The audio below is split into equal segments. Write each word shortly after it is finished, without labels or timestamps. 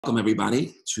Welcome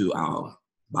everybody to our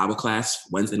Bible class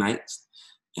Wednesday nights.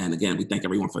 And again, we thank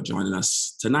everyone for joining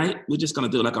us tonight. We're just going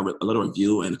to do like a little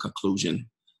review and a conclusion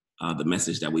of the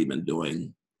message that we've been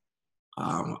doing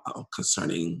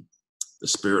concerning the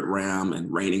spirit realm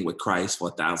and reigning with Christ for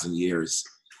 1,000 years.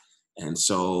 And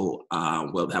so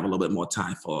we'll have a little bit more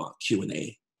time for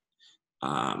Q&A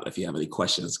if you have any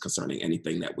questions concerning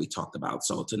anything that we talked about.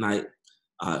 So tonight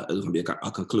is going to be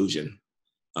a conclusion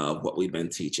of what we've been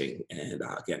teaching. And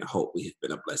again, I hope we've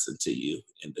been a blessing to you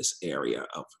in this area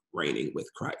of reigning with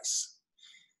Christ.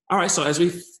 All right, so as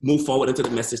we move forward into the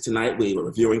message tonight, we were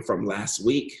reviewing from last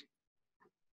week.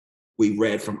 We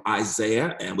read from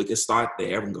Isaiah, and we can start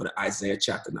there. We can go to Isaiah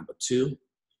chapter number 2.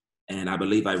 And I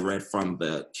believe I read from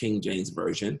the King James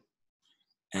Version.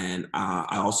 And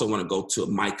I also want to go to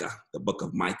Micah, the book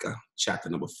of Micah, chapter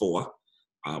number 4.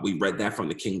 We read that from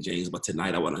the King James, but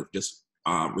tonight I want to just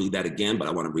read that again, but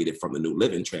I want to read it from the New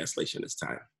Living Translation this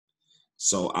time.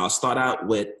 So I'll start out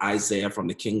with Isaiah from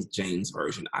the King James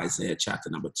Version, Isaiah chapter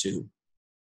number 2.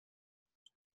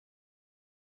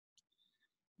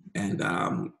 And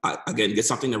again, get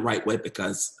something to write with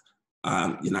because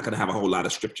you're not going to have a whole lot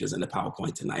of scriptures in the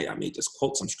PowerPoint tonight. I may just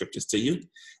quote some scriptures to you,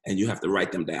 and you have to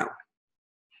write them down.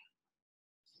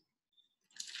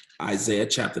 Isaiah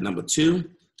chapter number 2.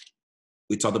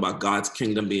 We talked about God's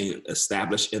kingdom being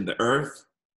established in the earth,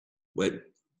 with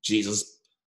Jesus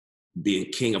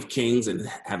being King of Kings and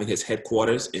having his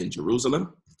headquarters in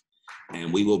Jerusalem.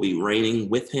 And we will be reigning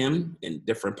with him in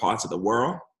different parts of the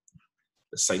world,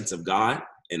 the saints of God,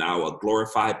 in our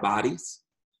glorified bodies,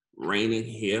 reigning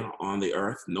here on the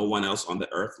earth. No one else on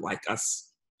the earth like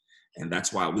us. And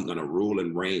that's why we're going to rule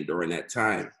and reign during that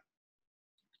time.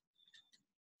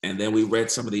 And then we read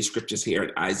some of these scriptures here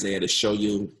in Isaiah to show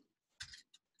you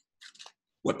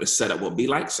what the setup will be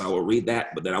like. So I will read that,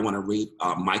 but then I want to read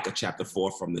Micah chapter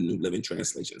 4 from the New Living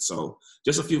Translation. So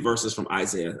just a few verses from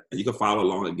Isaiah, and you can follow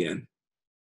along again.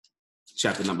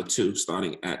 Chapter number 2,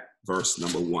 starting at verse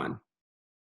number 1.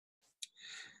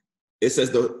 It says,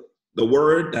 the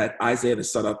word that Isaiah the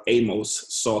son of Amos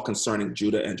saw concerning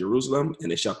Judah and Jerusalem,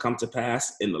 and it shall come to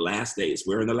pass in the last days.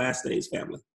 We're in the last days,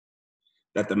 family.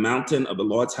 That the mountain of the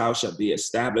Lord's house shall be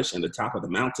established in the top of the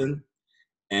mountain,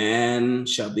 and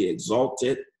shall be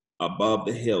exalted above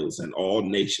the hills, and all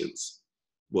nations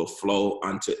will flow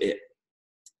unto it.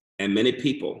 And many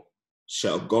people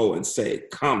shall go and say,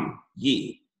 Come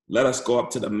ye, let us go up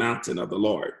to the mountain of the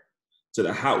Lord, to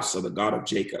the house of the God of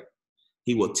Jacob.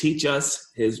 He will teach us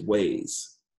his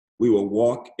ways. We will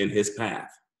walk in his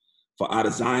path. For out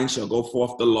of Zion shall go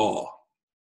forth the law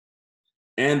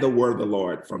and the word of the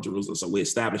Lord from Jerusalem. So we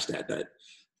established that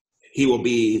he will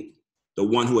be the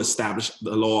one who established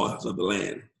the laws of the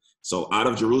land. So out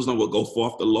of Jerusalem will go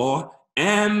forth the law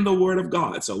and the word of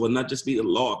God. So it will not just be the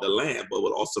law of the land, but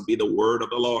will also be the word of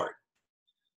the Lord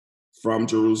from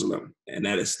Jerusalem. And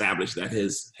that established that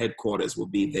his headquarters will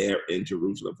be there in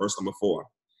Jerusalem. Verse number 4.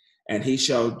 And he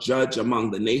shall judge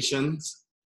among the nations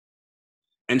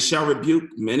and shall rebuke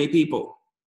many people.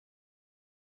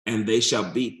 And they shall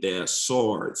beat their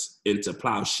swords into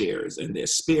plowshares and their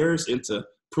spears into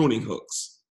pruning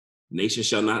hooks. Nation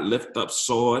shall not lift up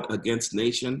sword against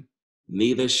nation,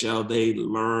 neither shall they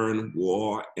learn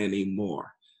war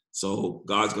anymore. So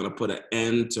God's going to put an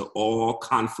end to all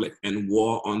conflict and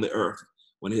war on the earth.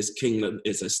 When his kingdom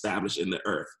is established in the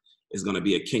earth, it's going to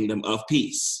be a kingdom of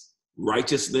peace,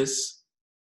 righteousness,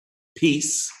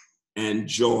 peace, and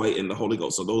joy in the Holy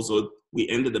Ghost. So we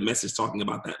ended the message talking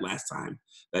about that last time,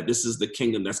 that this is the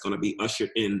kingdom that's going to be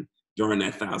ushered in during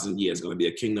that 1,000 years. It's going to be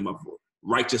a kingdom of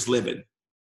righteous living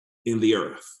in the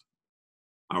earth.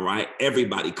 All right,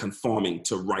 everybody conforming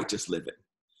to righteous living.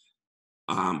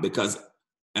 Because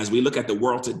as we look at the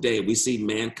world today, we see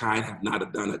mankind have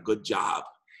not done a good job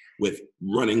with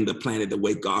running the planet the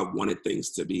way God wanted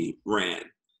things to be ran.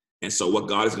 And so what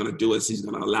God is going to do is he's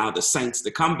going to allow the saints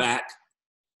to come back,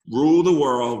 rule the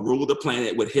world, rule the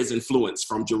planet with his influence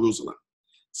from Jerusalem.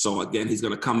 So again, he's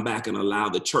going to come back and allow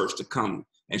the church to come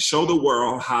and show the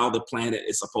world how the planet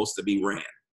is supposed to be ran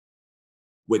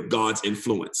with God's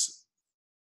influence.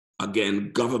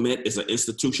 Again, government is an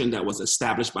institution that was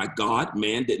established by God.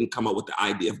 Man didn't come up with the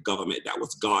idea of government. That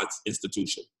was God's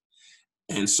institution.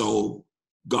 And so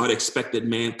God expected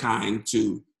mankind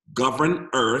to govern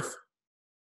earth,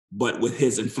 but with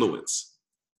his influence.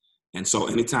 And so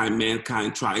anytime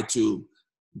mankind tried to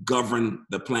govern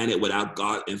the planet without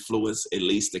God's influence, it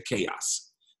leads to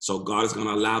chaos. So God is going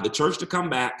to allow the church to come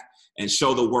back and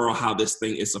show the world how this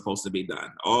thing is supposed to be done.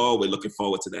 Oh, we're looking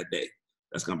forward to that day.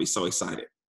 That's going to be so exciting.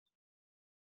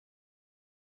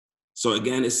 So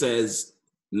again, it says,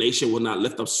 Nation will not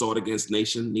lift up sword against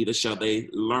nation, neither shall they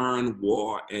learn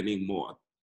war anymore.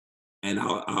 And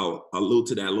I'll allude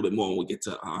to that a little bit more when we get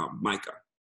to Micah.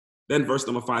 Then verse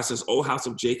number 5 says, O house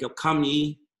of Jacob, come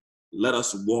ye, let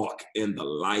us walk in the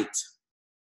light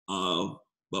of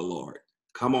the Lord.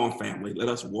 Come on, family, let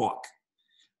us walk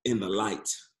in the light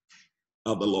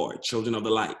of the Lord, children of the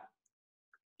light.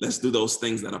 Let's do those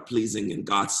things that are pleasing in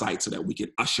God's sight so that we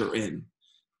can usher in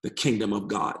the kingdom of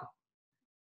God.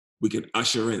 We can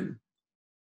usher in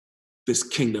this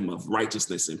kingdom of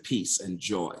righteousness and peace and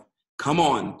joy. Come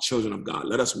on, children of God,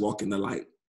 let us walk in the light.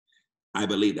 I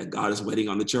believe that God is waiting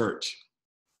on the church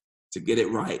to get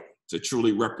it right, to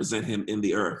truly represent him in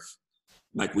the earth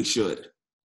like we should.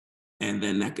 And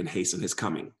then that can hasten his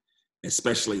coming,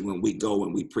 especially when we go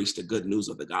and we preach the good news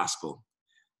of the gospel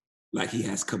like he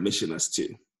has commissioned us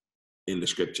to in the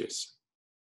scriptures.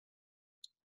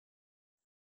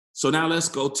 So now let's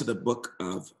go to the book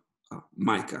of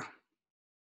Micah.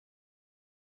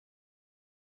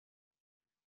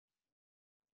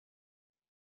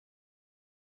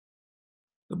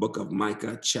 The book of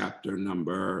Micah, chapter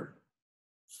number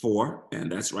 4,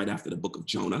 and that's right after the book of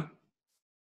Jonah.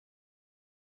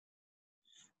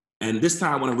 And this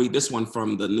time I want to read this one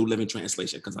from the New Living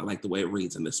Translation because I like the way it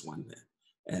reads in this one,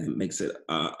 and it makes it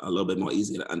a little bit more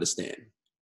easier to understand.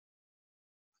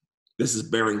 This is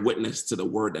bearing witness to the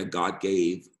word that God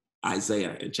gave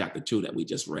Isaiah in chapter 2 that we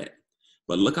just read.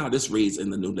 But look how this reads in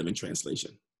the New Living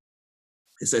Translation.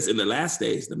 It says, in the last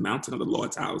days, the mountain of the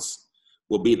Lord's house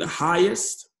will be the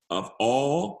highest of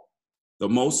all, the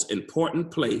most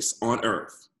important place on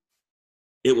earth.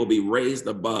 It will be raised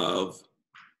above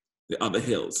the other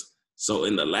hills. So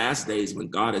in the last days, when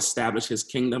God established his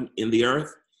kingdom in the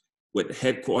earth, with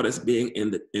headquarters being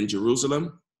in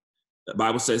Jerusalem, the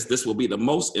Bible says this will be the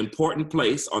most important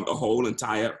place on the whole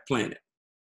entire planet.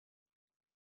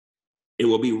 It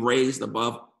will be raised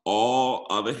above all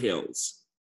other hills.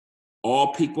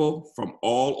 All people from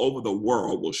all over the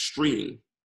world will stream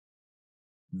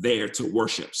there to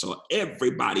worship. So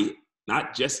everybody,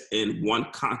 not just in one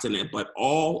continent, but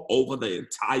all over the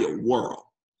entire world,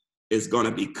 is going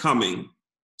to be coming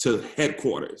to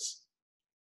headquarters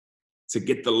to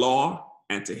get the law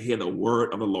and to hear the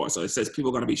word of the Lord. So it says people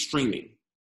are going to be streaming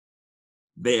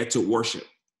there to worship.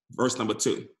 Verse number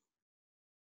 2.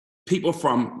 People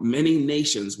from many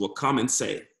nations will come and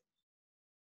say,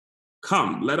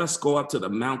 come, let us go up to the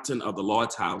mountain of the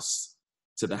Lord's house,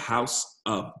 to the house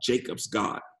of Jacob's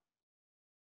God.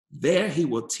 There he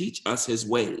will teach us his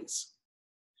ways,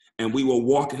 and we will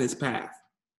walk in his path.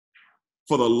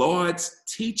 For the Lord's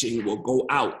teaching will go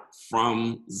out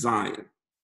from Zion.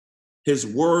 His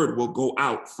word will go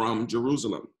out from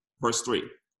Jerusalem. Verse 3.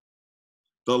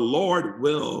 The Lord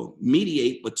will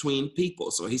mediate between people.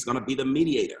 So he's going to be the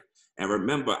mediator. And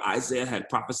remember, Isaiah had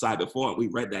prophesied before, and we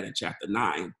read that in chapter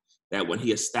 9, that when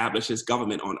he established his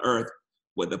government on earth,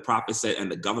 where the prophet said,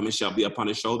 and the government shall be upon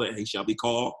his shoulder, and he shall be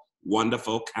called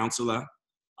Wonderful Counselor,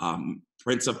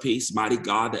 Prince of Peace, Mighty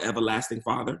God, the Everlasting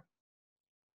Father.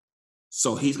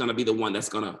 So he's going to be the one that's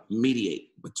going to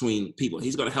mediate between people.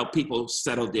 He's going to help people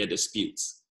settle their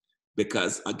disputes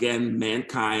because, again,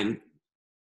 mankind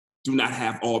do not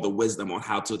have all the wisdom on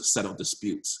how to settle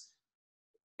disputes.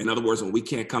 In other words, when we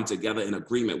can't come together in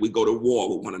agreement, we go to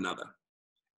war with one another.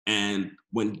 And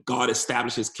when God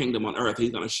establishes his kingdom on earth,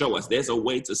 he's going to show us there's a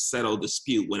way to settle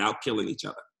dispute without killing each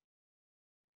other.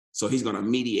 So he's going to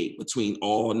mediate between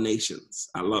all nations.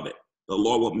 I love it. The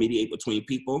Lord will mediate between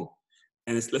people.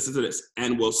 And listen to this,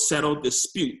 and will settle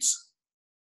disputes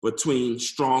between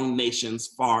strong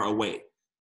nations far away.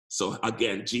 So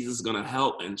again, Jesus is going to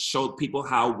help and show people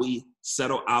how we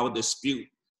settle our dispute.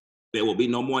 There will be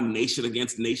no more nation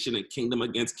against nation and kingdom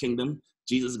against kingdom.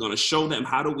 Jesus is going to show them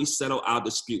how do we settle our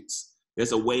disputes.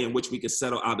 There's a way in which we can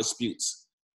settle our disputes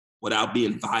without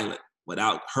being violent,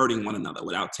 without hurting one another,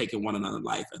 without taking one another's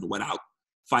life, and without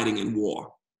fighting in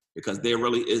war, because there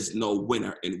really is no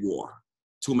winner in war.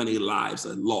 Too many lives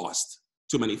are lost.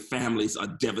 Too many families are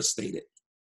devastated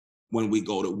when we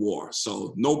go to war.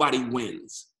 So nobody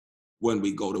wins when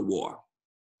we go to war.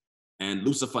 And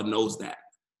Lucifer knows that.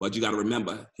 But you got to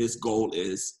remember, his goal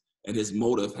is, and his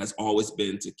motive has always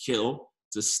been to kill,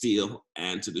 to steal,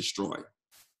 and to destroy.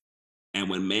 And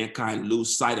when mankind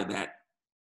lose sight of that,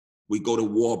 we go to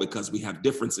war because we have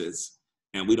differences,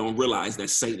 and we don't realize that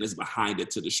Satan is behind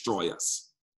it to destroy us.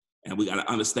 And we got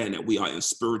to understand that we are in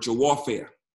spiritual warfare,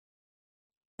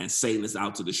 and Satan is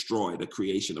out to destroy the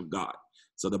creation of God.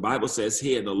 So the Bible says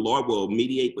here, the Lord will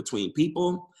mediate between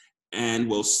people and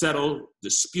will settle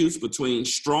disputes between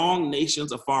strong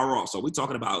nations afar off. So we're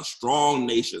talking about strong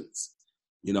nations,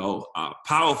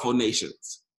 powerful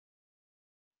nations.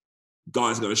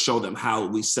 God's going to show them how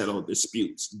we settle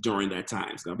disputes during that time.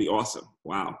 It's going to be awesome.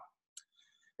 Wow.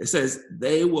 It says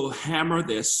they will hammer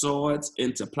their swords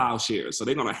into plowshares. So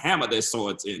they're going to hammer their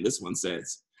swords in. This one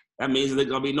says that means there's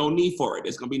going to be no need for it.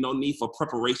 There's going to be no need for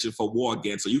preparation for war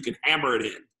again. So you can hammer it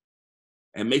in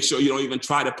and make sure you don't even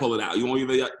try to pull it out. You won't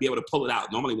even be able to pull it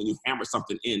out. Normally when you hammer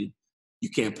something in, you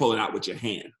can't pull it out with your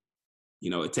hand. You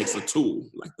know, it takes a tool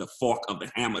like the fork of the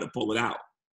hammer to pull it out.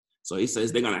 So he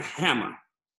says they're going to hammer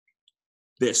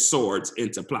their swords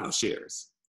into plowshares.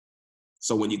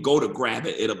 So when you go to grab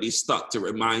it, it'll be stuck to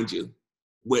remind you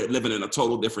we're living in a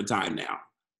total different time now,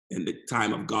 in the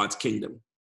time of God's kingdom,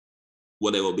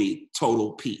 where there will be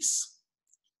total peace.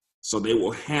 So they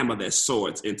will hammer their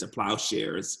swords into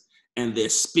plowshares and their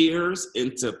spears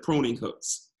into pruning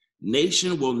hooks.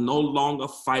 Nation will no longer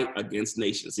fight against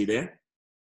nation. See there?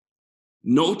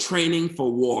 No training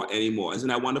for war anymore. Isn't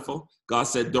that wonderful? God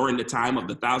said during the time of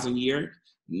the 1,000 year,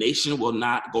 nation will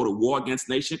not go to war against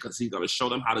nation because he's going to show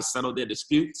them how to settle their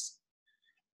disputes.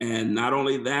 And not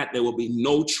only that, there will be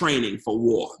no training for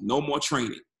war. No more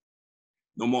training.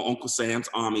 No more Uncle Sam's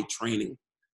army training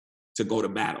to go to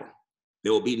battle.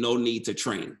 There will be no need to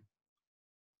train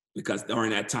because during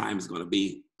that time is going to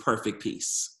be perfect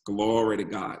peace. Glory to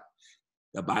God.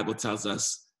 The Bible tells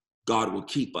us God will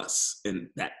keep us in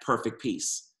that perfect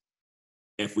peace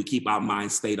if we keep our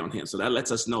mind stayed on him. So that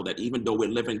lets us know that even though we're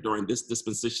living during this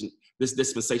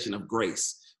dispensation of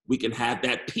grace, we can have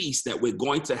that peace that we're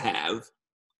going to have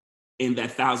in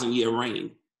that 1,000-year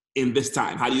reign in this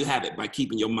time. How do you have it? By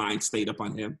keeping your mind stayed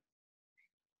upon him,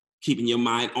 keeping your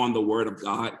mind on the word of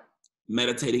God,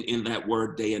 meditating in that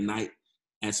word day and night.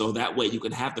 And so that way you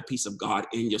can have the peace of God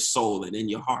in your soul and in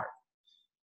your heart.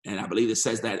 And I believe it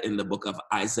says that in the book of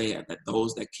Isaiah, that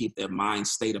those that keep their mind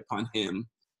stayed upon him,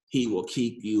 he will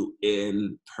keep you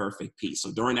in perfect peace.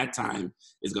 So during that time,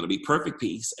 it's going to be perfect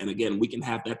peace. And again, we can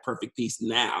have that perfect peace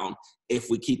now if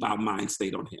we keep our mind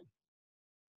stayed on him.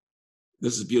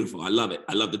 This is beautiful. I love it.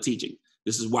 I love the teaching.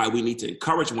 This is why we need to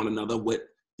encourage one another with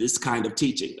this kind of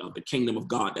teaching of the kingdom of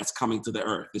God that's coming to the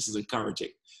earth. This is encouraging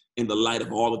in the light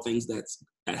of all the things that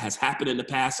has happened in the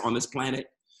past on this planet,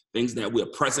 things that we're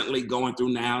presently going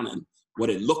through now, and what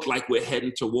it looked like we're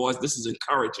heading towards. This is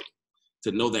encouraging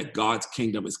to know that God's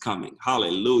kingdom is coming.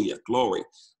 Hallelujah. Glory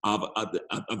of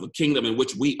a kingdom in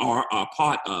which we are a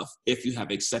part of if you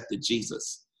have accepted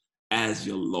Jesus as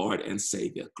your Lord and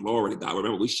Savior. Glory to God.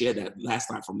 Remember, we shared that last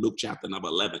time from Luke chapter number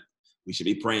 11. We should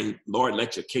be praying, Lord,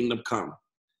 let your kingdom come.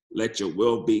 Let your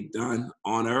will be done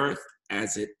on earth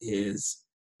as it is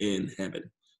in heaven.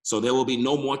 So there will be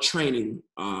no more training,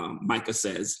 Micah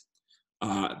says.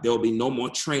 There will be no more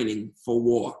training for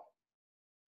war.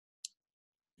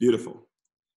 Beautiful.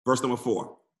 Verse number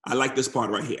 4. I like this part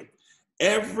right here.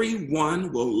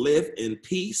 Everyone will live in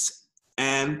peace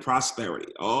and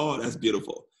prosperity. Oh, that's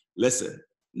beautiful. Listen,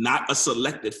 not a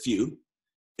selected few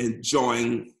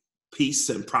enjoying peace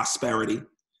and prosperity,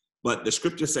 but the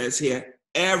scripture says here,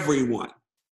 everyone.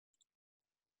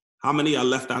 How many are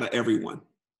left out of everyone?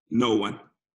 No one.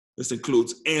 This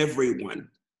includes everyone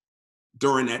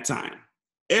during that time.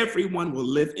 Everyone will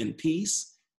live in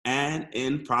peace and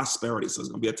in prosperity. So it's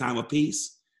going to be a time of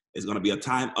peace. It's going to be a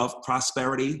time of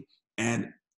prosperity, and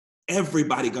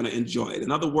everybody going to enjoy it. In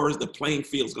other words, the playing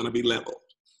field is going to be leveled.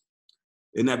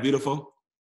 Isn't that beautiful?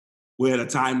 We're at a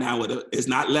time now where it's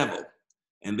not level,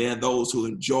 and there are those who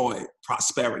enjoy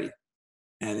prosperity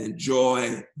and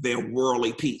enjoy their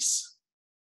worldly peace.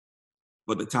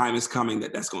 But the time is coming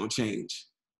that that's going to change.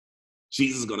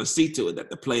 Jesus is going to see to it that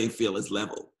the playing field is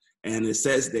level. And it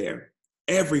says there,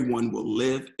 everyone will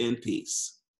live in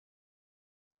peace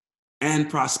and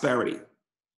prosperity,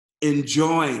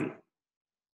 enjoying.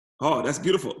 Oh, that's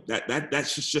beautiful. That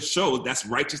just shows that's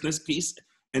righteousness, peace,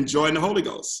 and joy in the Holy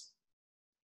Ghost.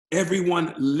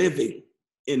 Everyone living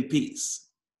in peace.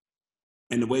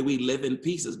 And the way we live in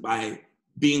peace is by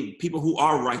being people who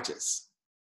are righteous.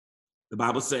 The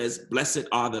Bible says, blessed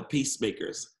are the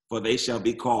peacemakers, for they shall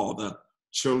be called the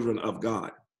children of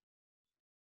God.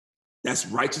 That's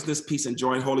righteousness, peace, and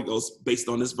joy in Holy Ghost based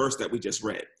on this verse that we just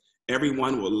read.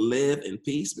 Everyone will live in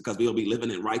peace because we will be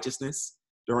living in righteousness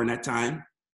during that time,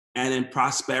 and in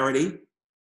prosperity,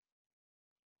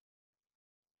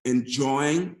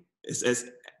 enjoying, it says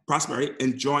prosperity,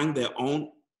 enjoying their own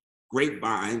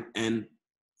grapevine and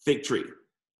fig tree.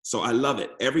 So I love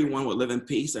it. Everyone will live in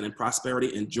peace and in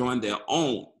prosperity, enjoying their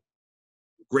own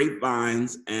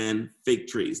grapevines and fig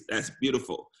trees. That's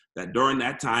beautiful. That during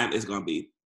that time is going to be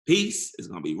peace, it's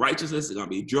going to be righteousness, it's going to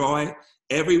be joy.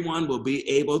 Everyone will be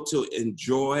able to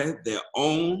enjoy their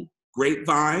own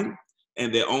grapevine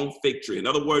and their own fig tree. In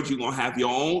other words, you're going to have your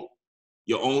own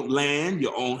your own land,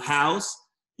 your own house,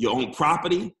 your own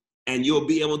property, and you'll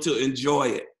be able to enjoy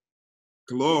it.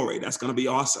 Glory, that's going to be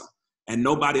awesome. And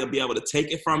nobody will be able to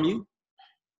take it from you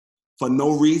for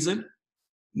no reason.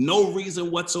 No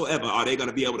reason whatsoever are they going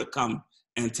to be able to come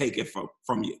and take it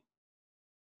from you.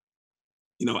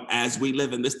 You know, as we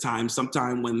live in this time,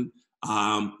 sometime when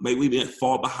maybe we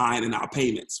fall behind in our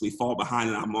payments, we fall behind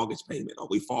in our mortgage payment, or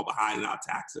we fall behind in our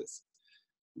taxes.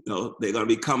 You know, they're going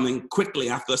to be coming quickly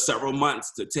after several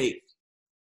months to take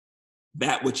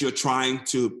that which you're trying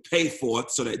to pay for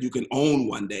so that you can own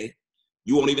one day.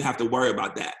 You won't even have to worry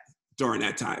about that during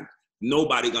that time.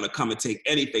 Nobody going to come and take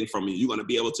anything from you. You're going to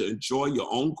be able to enjoy your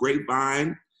own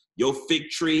grapevine, your fig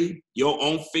tree, your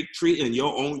own fig tree in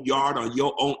your own yard or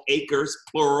your own acres,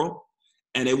 plural,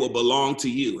 and it will belong to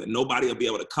you. And nobody will be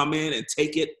able to come in and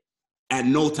take it at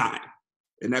no time.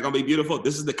 Isn't that going to be beautiful?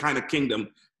 This is the kind of kingdom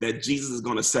that Jesus is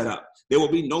going to set up. There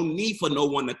will be no need for no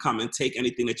one to come and take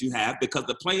anything that you have, because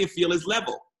the playing field is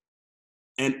level.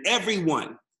 And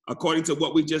everyone, according to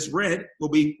what we just read, will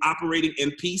be operating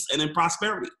in peace and in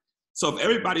prosperity. So if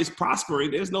everybody's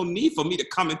prospering, there's no need for me to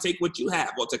come and take what you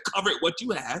have or to covet what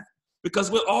you have, because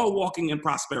we're all walking in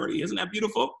prosperity. Isn't that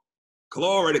beautiful?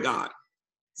 Glory to God.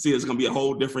 See, it's going to be a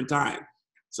whole different time.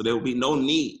 So there will be no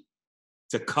need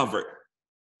to covet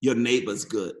your neighbor's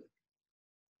good,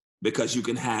 because you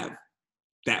can have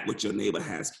that which your neighbor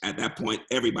has. At that point,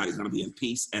 everybody's going to be in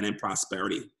peace and in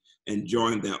prosperity,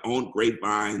 enjoying their own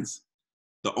grapevines,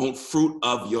 the own fruit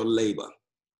of your labor.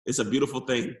 It's a beautiful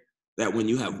thing that when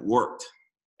you have worked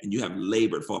and you have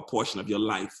labored for a portion of your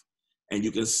life, and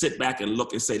you can sit back and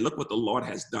look and say, look what the Lord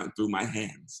has done through my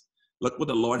hands. Look what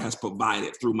the Lord has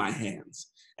provided through my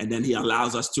hands. And then he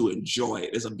allows us to enjoy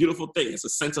it. It's a beautiful thing. It's a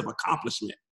sense of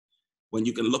accomplishment when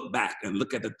you can look back and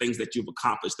look at the things that you've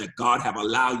accomplished, that God have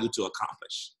allowed you to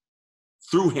accomplish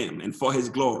through him and for his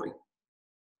glory.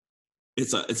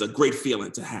 It's a great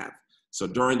feeling to have. So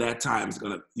during that time,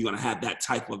 you're gonna have that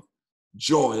type of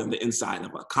joy on the inside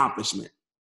of accomplishment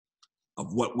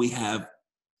of what we have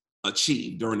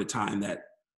achieved during the time that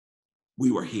we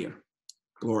were here.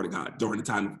 Glory to God, during the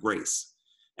time of grace.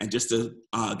 And just to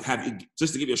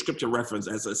give you a scripture reference,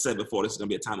 as I said before, this is gonna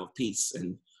be a time of peace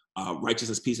and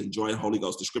righteousness, peace, and joy in the Holy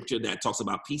Ghost. The scripture that talks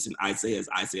about peace in Isaiah is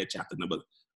Isaiah chapter number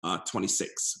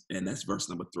 26, and that's verse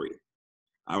number 3.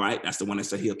 All right, that's the one that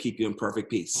said he'll keep you in perfect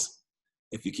peace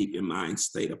if you keep your mind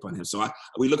stayed upon him. So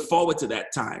we look forward to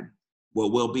that time where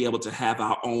we'll be able to have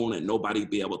our own and nobody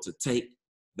be able to take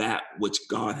that which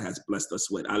God has blessed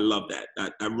us with. I love that.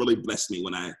 That really blessed me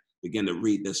when I began to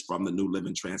read this from the New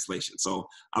Living Translation. So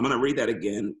I'm going to read that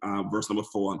again, verse number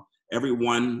 4.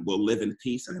 Everyone will live in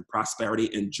peace and in prosperity,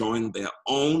 enjoying their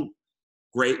own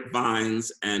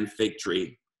grapevines and fig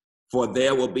tree, for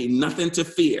there will be nothing to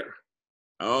fear.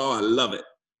 Oh, I love it.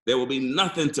 There will be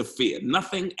nothing to fear,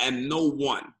 nothing and no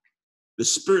one. The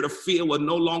spirit of fear will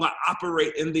no longer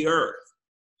operate in the earth.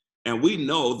 And we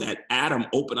know that Adam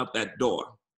opened up that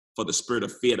door for the spirit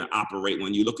of fear to operate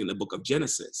when you look in the book of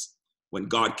Genesis, when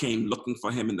God came looking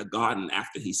for him in the garden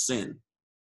after he sinned.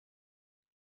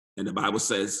 And the Bible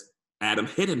says Adam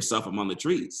hid himself among the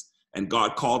trees, and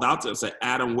God called out to him and said,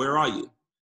 Adam, where are you?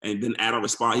 And then Adam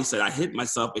responded, he said, I hid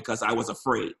myself because I was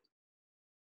afraid.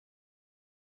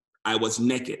 I was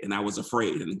naked and I was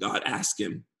afraid. And God asked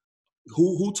him,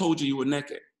 who told you were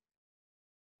naked?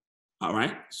 All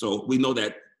right. So we know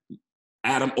that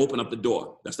Adam opened up the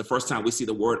door. That's the first time we see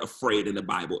the word afraid in the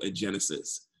Bible in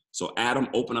Genesis. So Adam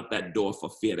opened up that door for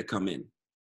fear to come in.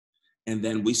 And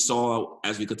then we saw,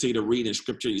 as we continue to read in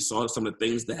scripture, you saw some of the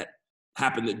things that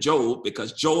happened to Job,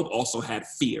 because Job also had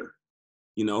fear.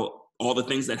 You know, all the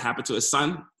things that happened to his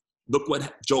son. Look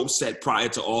what Job said prior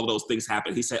to all those things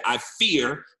happening. He said, I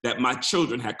fear that my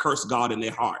children had cursed God in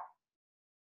their heart.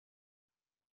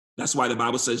 That's why the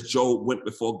Bible says Job went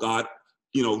before God,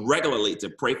 you know, regularly to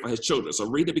pray for his children. So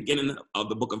read the beginning of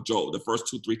the book of Job, the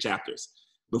first 2-3 chapters.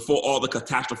 Before all the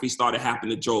catastrophe started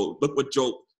happening to Job, look what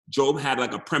Job had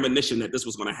like a premonition that this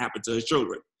was going to happen to his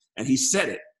children. And he said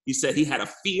it. He said he had a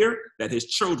fear that his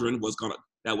children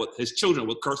his children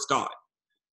would curse God.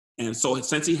 And so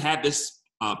since he had this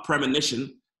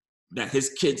premonition that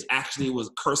his kids actually was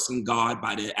cursing God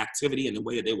by their activity and the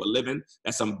way that they were living,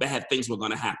 that some bad things were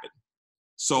going to happen.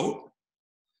 So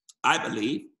I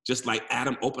believe, just like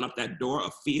Adam opened up that door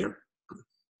of fear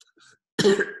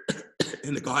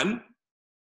in the garden,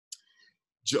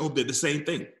 Job did the same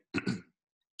thing.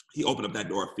 He opened up that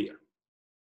door of fear.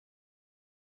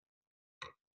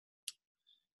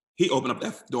 He opened up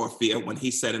that door of fear when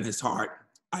he said in his heart,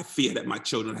 I fear that my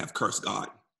children have cursed God.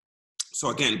 So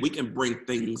again, we can bring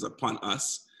things upon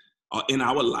us in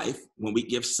our life when we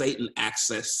give Satan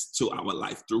access to our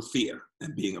life through fear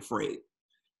and being afraid.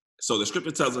 So the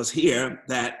scripture tells us here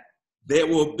that there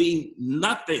will be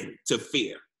nothing to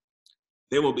fear.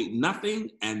 There will be nothing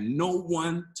and no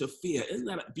one to fear. Isn't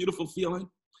that a beautiful feeling?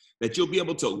 That you'll be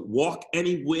able to walk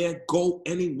anywhere, go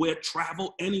anywhere,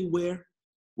 travel anywhere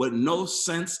with no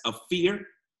sense of fear.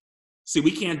 See,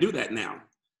 we can't do that now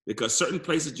because certain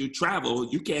places you travel,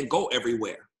 you can't go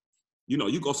everywhere. You know,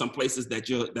 you go some places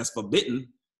that's forbidden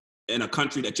in a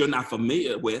country that you're not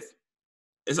familiar with.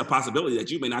 It's a possibility that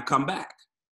you may not come back.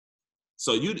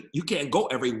 So you can't go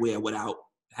everywhere without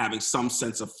having some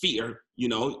sense of fear, you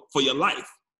know, for your life,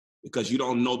 because you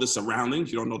don't know the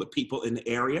surroundings, you don't know the people in the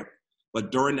area.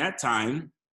 But during that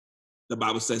time, the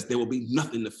Bible says there will be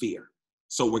nothing to fear.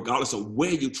 So regardless of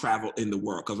where you travel in the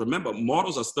world, because remember,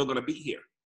 mortals are still going to be here.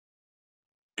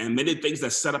 And many things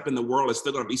that's set up in the world are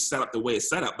still going to be set up the way it's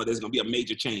set up, but there's going to be a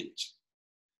major change.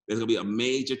 There's going to be a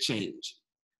major change.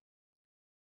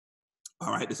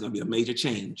 All right, there's going to be a major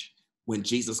change when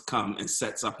Jesus comes and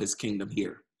sets up his kingdom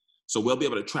here. So we'll be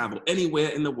able to travel anywhere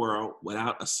in the world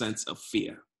without a sense of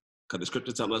fear, because the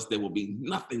scripture tells us there will be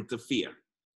nothing to fear.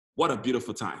 What a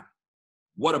beautiful time.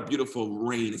 What a beautiful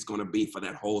reign it's going to be for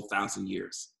that whole 1,000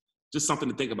 years. Just something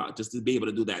to think about, just to be able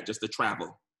to do that, just to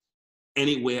travel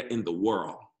anywhere in the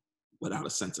world without a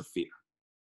sense of fear.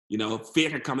 You know, fear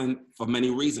can come in for many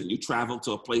reasons. You travel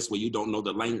to a place where you don't know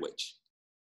the language.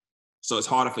 So it's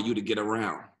harder for you to get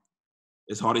around.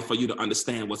 It's harder for you to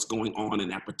understand what's going on in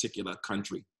that particular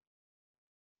country.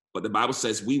 But the Bible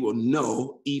says we will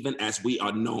know even as we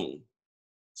are known.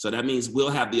 So that means we'll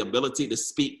have the ability to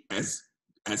speak as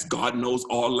God knows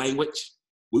all language.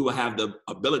 We will have the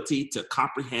ability to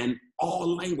comprehend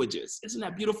all languages. Isn't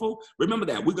that beautiful? Remember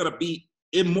that. We're going to be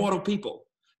immortal people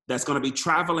that's going to be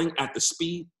traveling at the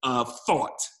speed of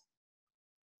thought.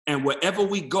 And wherever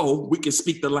we go, we can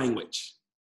speak the language.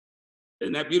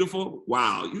 Isn't that beautiful?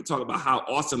 Wow, you talk about how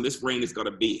awesome this reign is going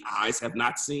to be. Eyes have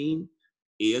not seen,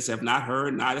 ears have not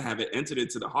heard, neither have it entered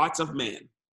into the hearts of men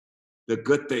the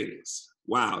good things,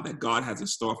 wow, that God has in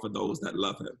store for those that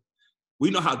love him.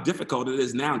 We know how difficult it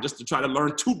is now just to try to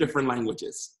learn 2 different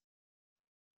languages.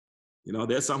 You know,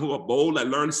 there's some who are bold that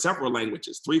learn several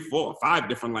languages, 3, 4, 5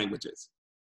 different languages.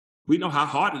 We know how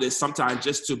hard it is sometimes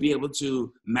just to be able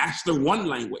to master one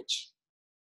language.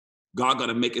 God going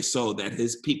to make it so that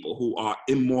his people who are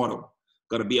immortal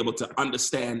going to be able to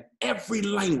understand every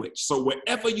language. So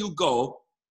wherever you go,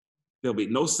 there'll be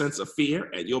no sense of fear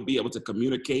and you'll be able to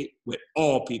communicate with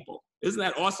all people. Isn't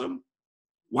that awesome?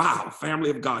 Wow, family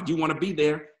of God, you want to be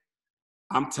there?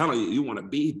 I'm telling you, you want to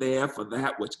be there for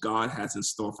that which God has in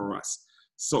store for us.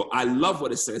 So I love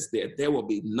what it says there. There will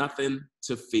be nothing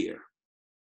to fear.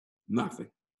 Nothing.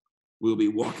 We'll be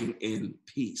walking in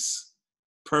peace,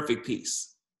 perfect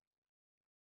peace.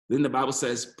 Then the Bible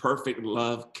says, perfect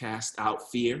love casts out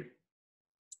fear.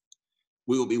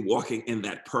 We will be walking in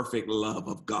that perfect love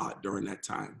of God during that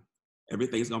time.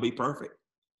 Everything's going to be perfect.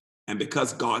 And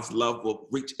because God's love will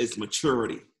reach its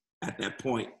maturity at that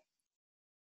point,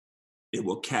 it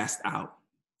will cast out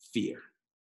fear.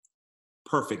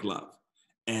 Perfect love.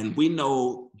 And we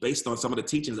know, based on some of the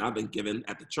teachings I've been given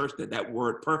at the church, that that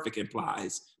word perfect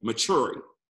implies maturing.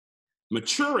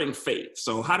 Maturing faith.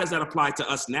 So how does that apply to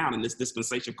us now in this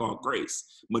dispensation called grace?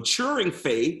 Maturing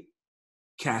faith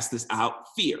casts out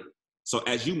fear. So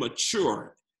as you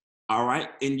mature, all right,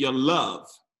 in your love,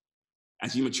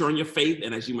 as you mature in your faith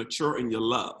and as you mature in your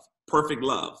love, perfect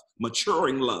love,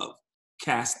 maturing love,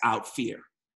 cast out fear.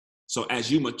 So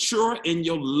as you mature in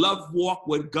your love walk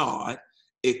with God,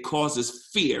 it causes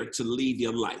fear to leave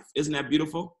your life. Isn't that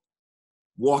beautiful?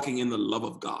 Walking in the love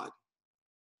of God.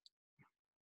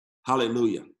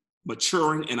 Hallelujah.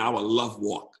 Maturing in our love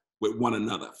walk with one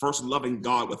another. First loving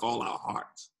God with all our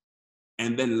hearts,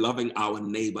 and then loving our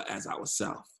neighbor as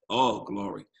ourselves. Oh,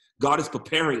 glory. God is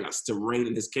preparing us to reign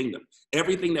in his kingdom.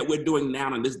 Everything that we're doing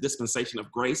now in this dispensation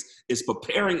of grace is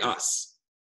preparing us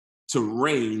to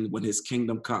reign when his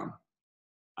kingdom come.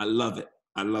 I love it.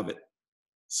 I love it.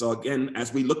 So again,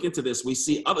 as we look into this, we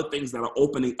see other things that are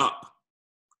opening up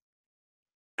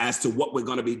as to what we're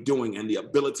going to be doing and the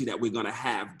ability that we're going to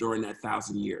have during that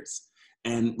 1,000 years.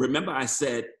 And remember, I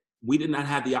said we did not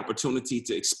have the opportunity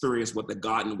to experience what the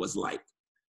garden was like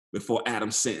before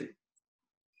Adam sinned.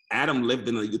 Adam lived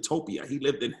in a utopia. He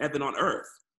lived in heaven on earth.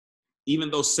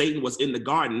 Even though Satan was in the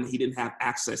garden, he didn't have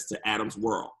access to Adam's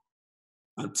world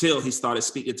until he started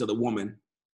speaking to the woman,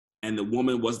 and the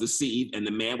woman was deceived, and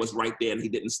the man was right there, and he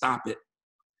didn't stop it.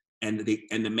 And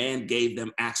the man gave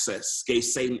them access, gave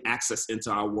Satan access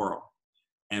into our world.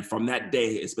 And from that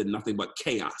day, it's been nothing but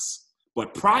chaos.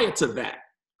 But prior to that,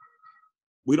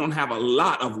 we don't have a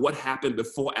lot of what happened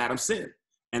before Adam sinned.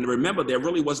 And remember, there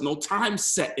really was no time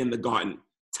set in the garden.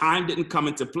 Time didn't come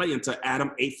into play until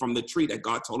Adam ate from the tree that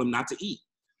God told him not to eat.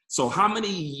 So how many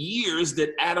years did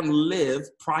Adam live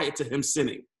prior to him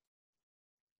sinning?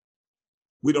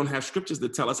 We don't have scriptures to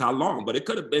tell us how long, but it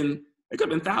could have been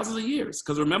thousands of years.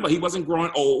 Because remember, he wasn't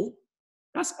growing old.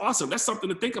 That's awesome. That's something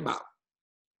to think about.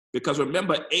 Because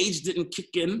remember, age didn't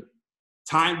kick in,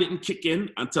 time didn't kick in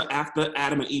until after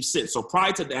Adam and Eve sinned. So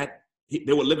prior to that,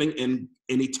 they were living in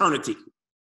eternity,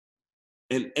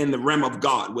 in the realm of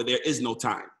God, where there is no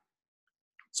time.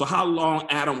 So how long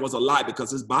Adam was alive, because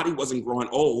his body wasn't growing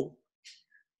old.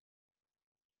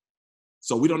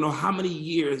 So we don't know how many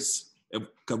years,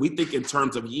 because we think in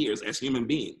terms of years as human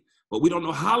beings, but we don't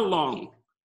know how long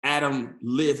Adam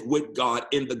lived with God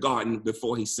in the garden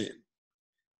before he sinned.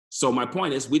 So my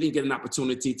point is, we didn't get an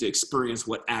opportunity to experience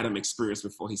what Adam experienced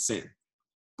before he sinned.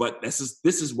 But this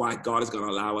is why God is going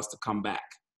to allow us to come back.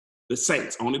 The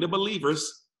saints, only the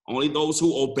believers, only those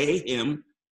who obey him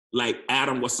like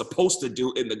Adam was supposed to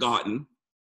do in the garden.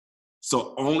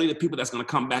 So only the people that's going to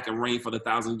come back and reign for the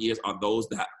 1,000 years are those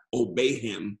that obey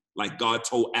him like God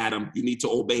told Adam, you need to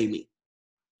obey me.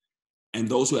 And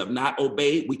those who have not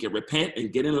obeyed, we can repent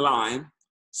and get in line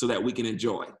so that we can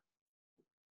enjoy.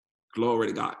 Glory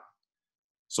to God.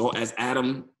 So as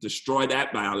Adam destroyed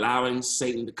that by allowing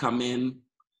Satan to come in,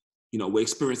 we're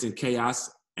experiencing chaos,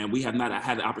 and we have not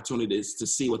had the opportunities to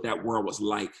see what that world was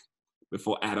like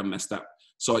before Adam messed up.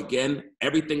 So again,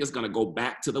 everything is going to go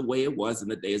back to the way it was in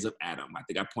the days of Adam. I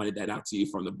think I pointed that out to you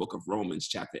from the book of Romans,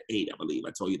 chapter 8, I believe.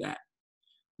 I told you that,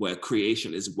 where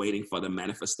creation is waiting for the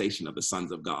manifestation of the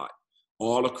sons of God.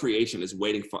 All of creation is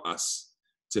waiting for us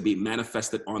to be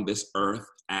manifested on this earth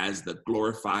as the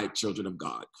glorified children of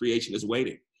God. Creation is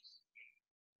waiting.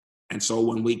 And so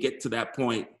when we get to that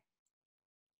point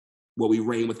where we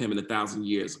reign with him in 1,000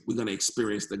 years, we're going to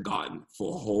experience the garden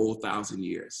for a whole 1,000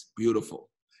 years. Beautiful.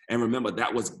 And remember,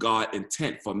 that was God's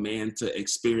intent, for man to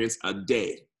experience a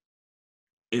day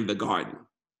in the garden.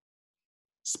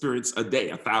 Experience a day,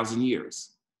 1,000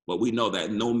 years. But we know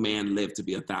that no man lived to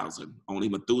be 1,000. Only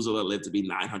Methuselah lived to be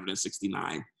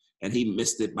 969. And he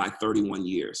missed it by 31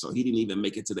 years. So he didn't even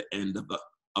make it to the end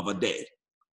of a day.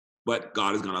 But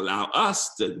God is going to allow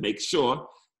us to make sure.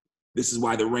 This is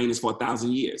why the reign is for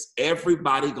 1,000 years.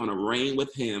 Everybody going to reign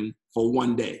with him for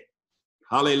one day.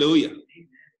 Hallelujah.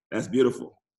 That's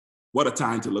beautiful. What a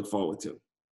time to look forward to.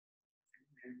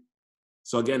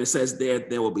 So again, it says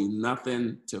there will be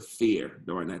nothing to fear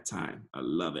during that time. I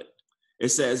love it. It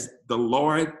says, the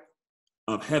Lord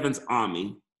of heaven's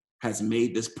army has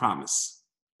made this promise.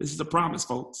 This is a promise,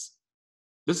 folks.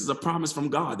 This is a promise from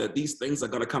God that these things are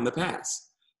going to come to pass,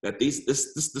 that this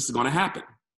is going to happen.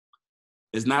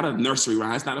 It's not a nursery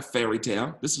rhyme. It's not a fairy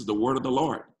tale. This is the word of the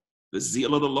Lord. The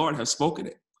zeal of the Lord has spoken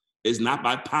it. It's not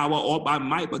by power or by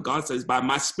might, but God says by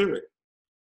my spirit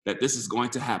that this is going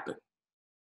to happen.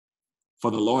 For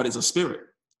the Lord is a spirit,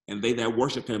 and they that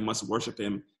worship him must worship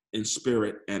him in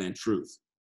spirit and in truth.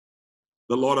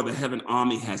 The Lord of the heaven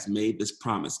army has made this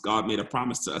promise. God made a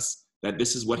promise to us that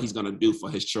this is what he's going to do for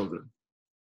his children.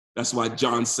 That's why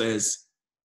John says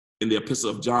in the epistle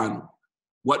of John,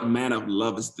 what manner of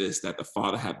love is this that the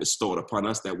Father hath bestowed upon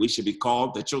us, that we should be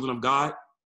called the children of God?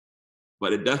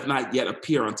 But it doth not yet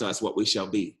appear unto us what we shall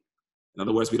be. In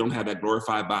other words, we don't have that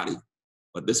glorified body.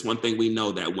 But this one thing we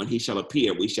know, that when he shall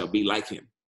appear, we shall be like him.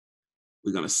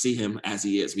 We're going to see him as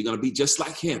he is. We're going to be just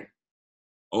like him.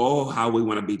 Oh, how we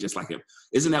want to be just like him.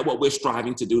 Isn't that what we're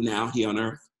striving to do now here on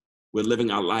earth? We're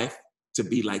living our life to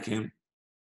be like him.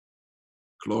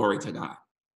 Glory to God.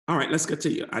 All right, let's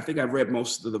continue. I think I've read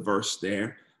most of the verse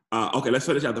there. Okay, let's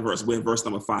finish out the verse. We're in verse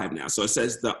number 5 now. So it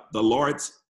says, the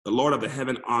Lord of the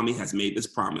heaven army has made this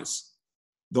promise.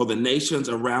 Though the nations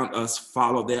around us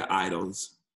follow their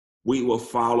idols, we will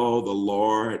follow the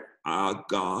Lord our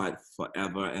God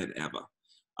forever and ever.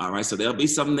 All right, so there'll be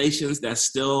some nations that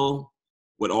still,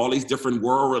 with all these different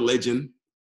world religion.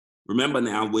 Remember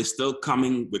now, we're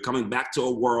coming back to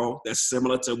a world that's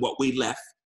similar to what we left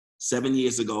 7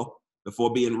 years ago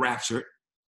before being raptured.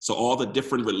 So all the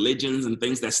different religions and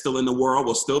things that's still in the world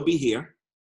will still be here.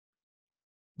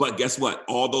 But guess what?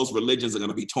 All those religions are going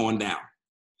to be torn down.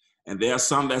 And there are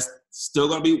some that's still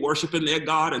going to be worshiping their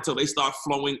God until they start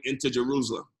flowing into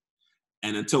Jerusalem.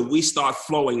 And until we start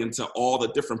flowing into all the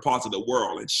different parts of the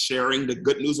world and sharing the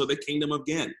good news of the kingdom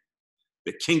again.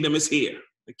 The kingdom is here.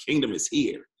 The kingdom is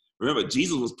here. Remember,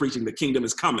 Jesus was preaching the kingdom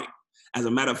is coming. As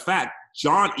a matter of fact,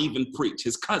 John even preached,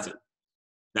 his cousin.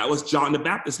 That was John the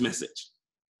Baptist's message.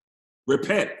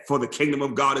 Repent, for the kingdom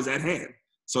of God is at hand.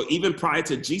 So even prior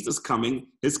to Jesus coming,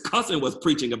 his cousin was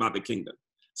preaching about the kingdom.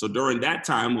 So during that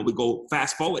time, when we go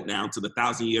fast forward now to the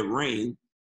 1,000-year reign,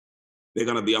 there are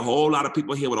going to be a whole lot of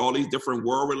people here with all these different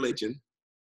world religion,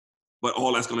 but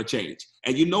all that's going to change.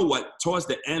 And you know what? Towards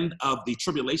the end of the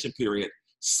tribulation period,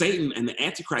 Satan and the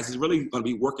Antichrist is really going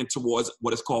to be working towards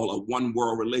what is called a one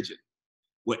world religion,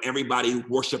 where everybody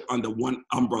worship under one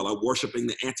umbrella, worshiping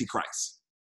the Antichrist.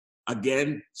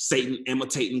 Again, Satan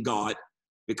imitating God,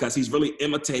 because he's really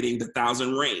imitating the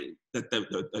 1,000 reign,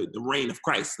 the reign of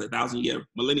Christ, the 1,000-year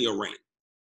millennial reign,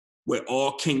 where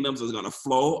all kingdoms are going to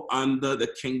flow under the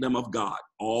kingdom of God.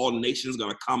 All nations are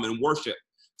going to come and worship.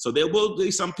 So there will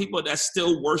be some people that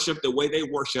still worship the way they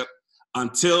worship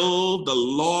until the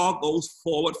law goes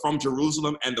forward from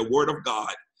Jerusalem and the word of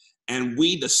God. And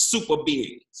we, the super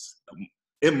beings, the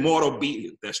immortal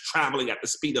beings that's traveling at the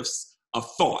speed of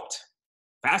thought,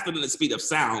 faster than the speed of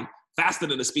sound, faster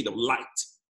than the speed of light,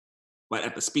 but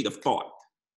at the speed of thought,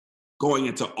 going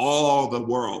into all the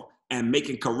world and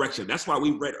making correction. That's why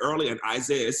we read earlier in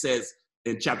Isaiah, it says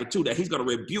in chapter 2 that he's going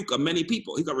to rebuke many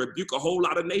people. He's going to rebuke a whole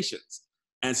lot of nations.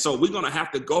 And so we're going to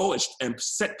have to go and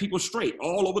set people straight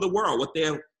all over the world with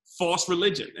their false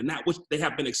religion and that which they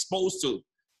have been exposed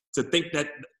to think that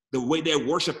the way they're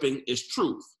worshiping is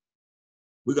truth.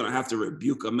 We're going to have to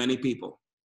rebuke many people.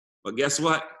 But guess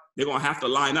what? They're going to have to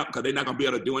line up because they're not going to be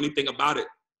able to do anything about it.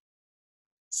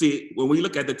 See, when we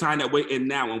look at the time that we're in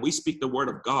now, when we speak the word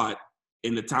of God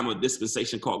in the time of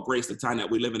dispensation called grace, the time that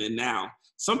we're living in now,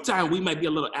 sometimes we might be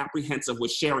a little apprehensive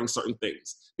with sharing certain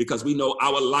things because we know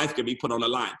our life can be put on the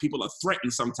line. People are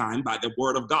threatened sometimes by the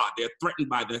word of God. They're threatened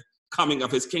by the coming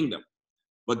of his kingdom.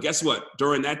 But guess what?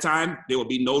 During that time, there will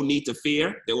be no need to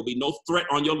fear. There will be no threat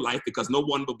on your life because no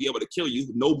one will be able to kill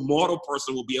you. No mortal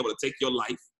person will be able to take your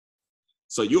life.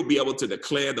 So you'll be able to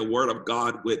declare the word of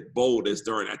God with boldness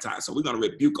during that time. So we're going to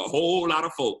rebuke a whole lot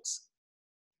of folks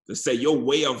to say your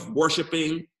way of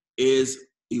worshiping is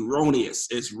erroneous.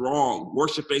 It's wrong.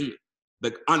 Worshiping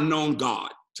the unknown God,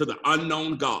 to the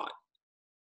unknown God.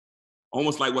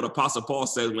 Almost like what Apostle Paul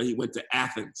said when he went to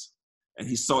Athens and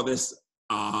he saw this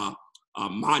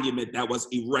monument that was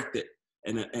erected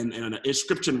and an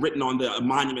inscription written on the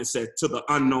monument said, "To the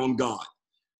unknown God."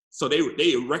 So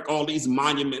they erect all these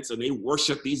monuments and they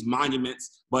worship these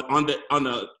monuments, but on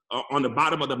the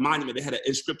bottom of the monument they had an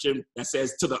inscription that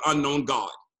says, "To the unknown God."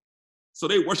 So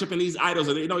they worshiping these idols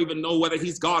and they don't even know whether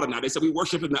he's God or not. They said, "We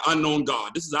worshiping the unknown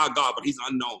God. This is our God, but he's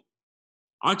unknown."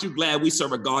 Aren't you glad we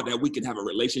serve a God that we can have a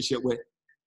relationship with?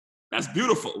 That's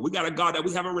beautiful. We got a God that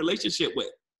we have a relationship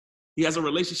with. He has a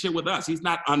relationship with us. He's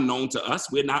not unknown to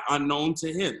us. We're not unknown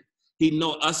to him. He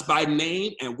knows us by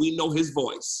name and we know his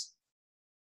voice.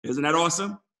 Isn't that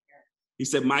awesome? He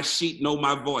said, "My sheep know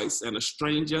my voice, and a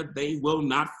stranger they will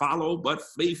not follow but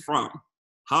flee from."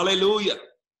 Hallelujah.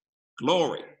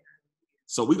 Glory.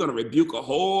 So we're going to rebuke a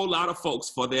whole lot of folks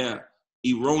for their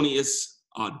erroneous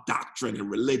doctrine and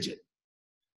religion.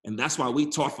 And that's why we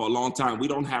taught for a long time, we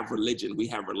don't have religion, we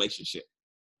have relationship.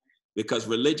 Because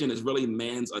religion is really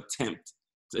man's attempt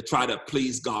to try to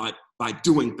please God by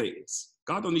doing things.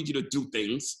 God don't need you to do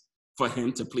things for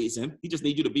him to please him. He just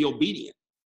needs you to be obedient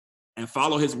and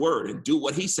follow his word and do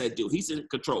what he said do. He's in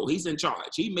control. He's in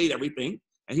charge. He made everything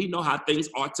and he knows how things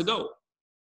ought to go.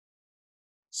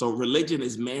 So religion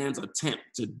is man's attempt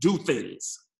to do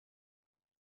things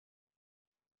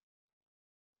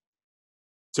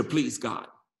to please God.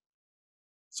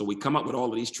 So we come up with all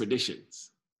of these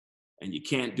traditions and you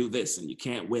can't do this and you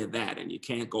can't wear that and you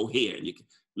can't go here. And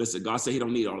listen, God said he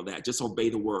don't need all of that. Just obey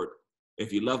the word.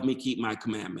 If you love me, keep my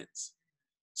commandments.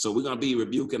 So we're going to be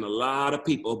rebuking a lot of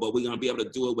people, but we're going to be able to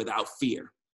do it without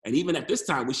fear. And even at this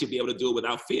time, we should be able to do it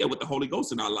without fear with the Holy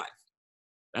Ghost in our life.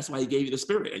 That's why he gave you the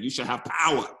Spirit, and you shall have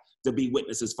power to be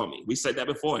witnesses for me. We said that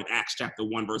before in Acts chapter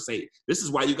 1, verse 8. This is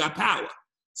why you got power,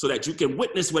 so that you can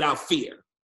witness without fear.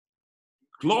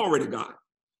 Glory to God.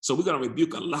 So we're going to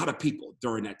rebuke a lot of people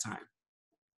during that time,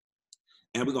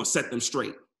 and we're going to set them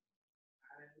straight.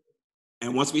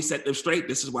 And once we set them straight,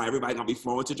 this is why everybody's going to be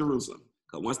flowing to Jerusalem.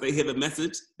 Because once they hear the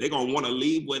message, they're going to want to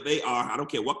leave where they are. I don't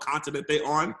care what continent they're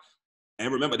on.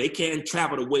 And remember, they can't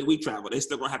travel the way we travel. They're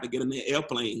still going to have to get in their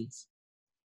airplanes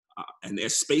and their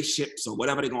spaceships or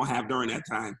whatever they're going to have during that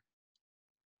time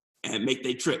and make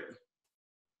their trip.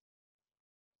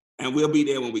 And we'll be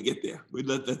there when we get there. We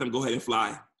let them go ahead and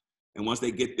fly. And once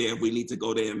they get there, if we need to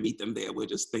go there and meet them there, we'll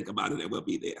just think about it and we'll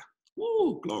be there.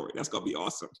 Woo, glory. That's going to be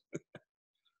awesome.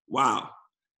 Wow.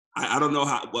 I don't know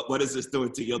what is this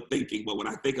doing to your thinking, but when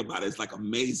I think about it, it's like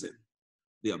amazing,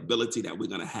 the ability that we're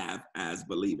going to have as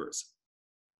believers.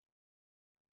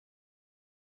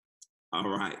 All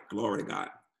right, glory to God.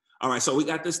 All right, so we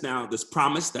got this now, this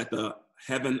promise that the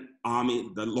heaven army,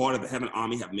 the Lord of the heaven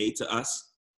army have made to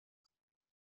us.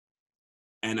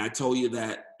 And I told you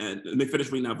that, and let me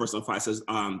finish reading that verse number 5. It says,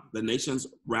 the nations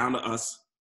round us,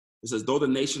 it says, though the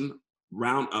nation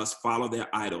round us follow their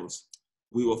idols,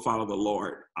 we will follow the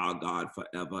Lord our God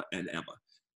forever and ever.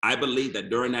 I believe that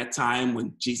during that time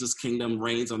when Jesus' kingdom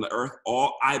reigns on the earth,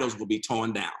 all idols will be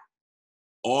torn down.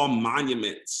 All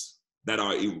monuments that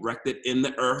are erected in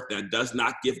the earth that does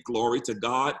not give glory to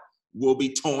God will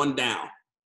be torn down.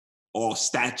 All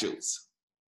statues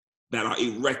that are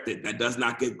erected that does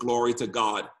not give glory to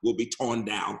God will be torn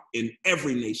down in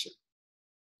every nation.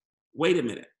 Wait a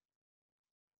minute.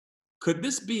 Could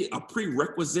this be a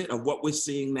prerequisite of what we're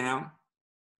seeing now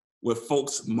with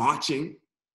folks marching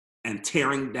and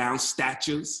tearing down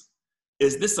statues?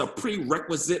 Is this a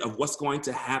prerequisite of what's going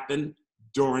to happen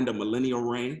during the millennial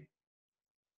reign?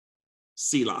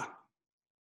 Selah.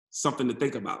 Something to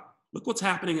think about. Look what's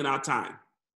happening in our time.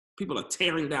 People are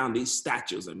tearing down these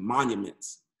statues and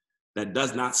monuments that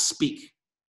does not speak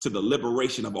to the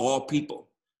liberation of all people.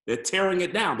 They're tearing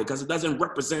it down because it doesn't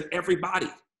represent everybody.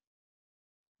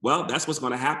 Well, that's what's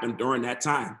going to happen during that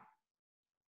time.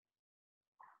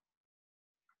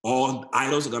 All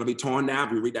idols are going to be torn down.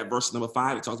 If you read that verse number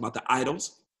 5, it talks about the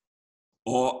idols.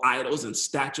 All idols and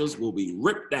statues will be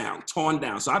ripped down, torn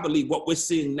down. So I believe what we're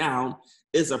seeing now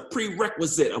is a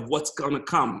prerequisite of what's going to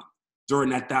come during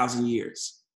that 1,000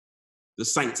 years. The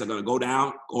saints are going to go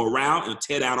around and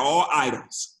tear down all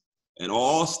idols and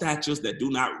all statues that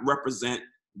do not represent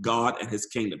God and his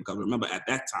kingdom. Because remember, at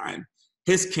that time,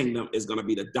 his kingdom is going to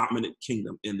be the dominant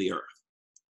kingdom in the earth.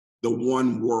 The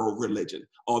one world religion,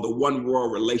 or the one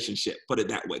world relationship, put it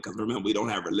that way. Because remember, we don't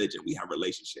have religion, we have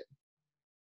relationship.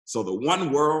 So the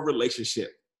one world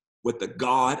relationship with the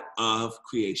God of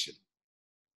creation,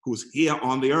 who's here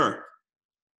on the earth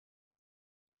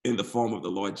in the form of the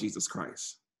Lord Jesus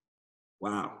Christ.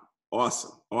 Wow,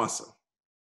 awesome, awesome.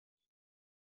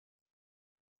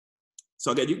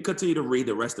 So again, you can continue to read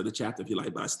the rest of the chapter if you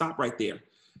like, but I stop right there.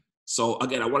 So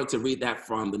again, I wanted to read that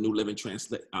from the New Living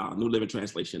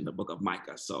Translation, the book of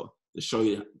Micah. So to show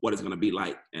you what it's going to be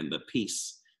like and the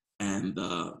peace and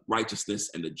the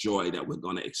righteousness and the joy that we're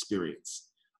going to experience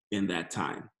in that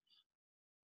time.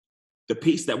 The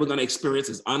peace that we're going to experience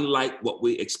is unlike what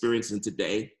we experience in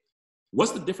today.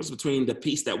 What's the difference between the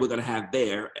peace that we're going to have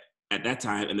there at that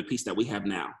time and the peace that we have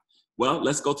now? Well,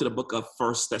 let's go to the book of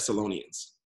 1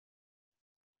 Thessalonians.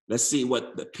 Let's see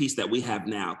what the peace that we have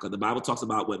now, because the Bible talks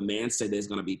about when man said there's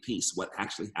going to be peace, what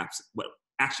actually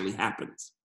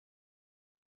happens.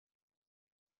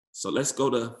 So let's go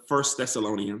to 1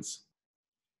 Thessalonians.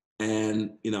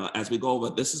 And, as we go over,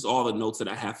 this is all the notes that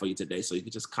I have for you today. So you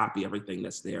can just copy everything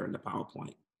that's there in the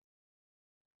PowerPoint.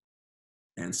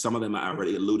 And some of them I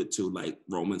already alluded to, like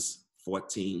Romans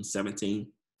 14:17.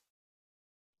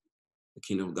 The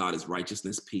kingdom of God is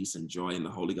righteousness, peace, and joy in the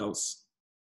Holy Ghost.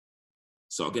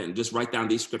 So again, just write down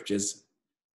these scriptures,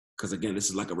 because again, this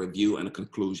is like a review and a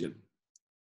conclusion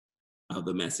of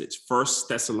the message. 1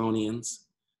 Thessalonians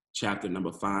chapter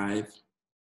number 5.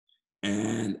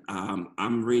 And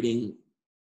I'm reading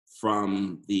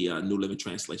from the New Living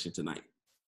Translation tonight.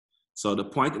 So the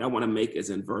point that I want to make is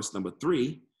in verse number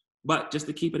 3, but just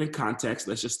to keep it in context,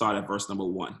 let's just start at verse number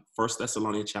 1. 1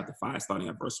 Thessalonians chapter 5, starting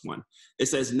at verse 1. It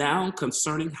says, now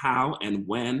concerning how and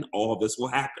when all this will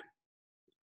happen.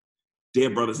 Dear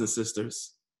brothers and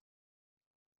sisters,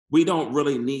 we don't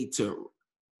really need to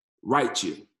write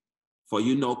you, for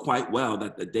you know quite well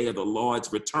that the day of the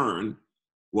Lord's return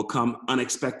will come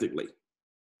unexpectedly,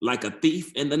 like a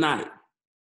thief in the night.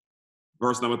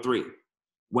 Verse number 3,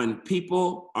 when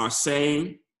people are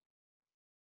saying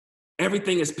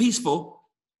everything is peaceful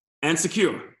and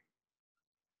secure,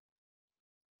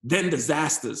 then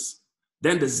disaster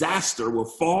will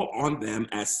fall on them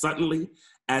as suddenly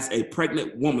as a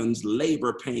pregnant woman's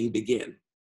labor pain begin,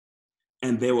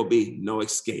 and there will be no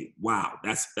escape. Wow,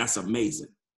 that's amazing.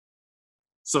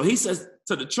 So he says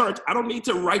to the church, I don't need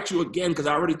to write you again, because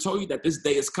I already told you that this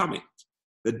day is coming.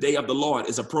 The day of the Lord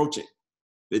is approaching.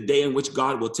 The day in which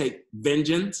God will take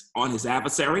vengeance on his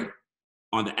adversary,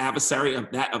 on the adversary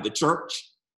of the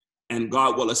church, and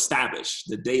God will establish.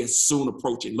 The day is soon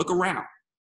approaching. Look around.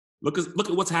 Look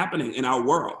at what's happening in our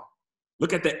world.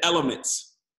 Look at the elements.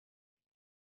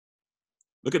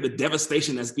 Look at the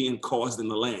devastation that's being caused in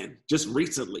the land just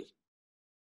recently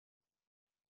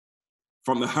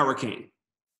from the hurricane.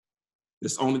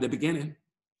 It's only the beginning.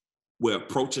 We're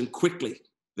approaching quickly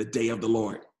the day of the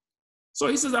Lord. So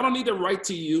he says, I don't need to write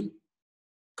to you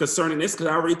concerning this, because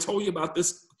I already told you about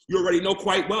this. You already know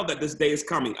quite well that this day is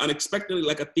coming, unexpectedly,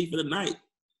 like a thief in the night.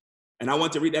 And I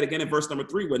want to read that again in verse number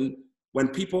 3, when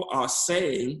people are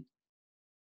saying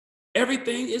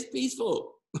everything is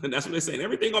peaceful. And that's what they're saying.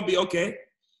 Everything gonna be okay.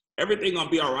 Everything gonna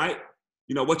be all right.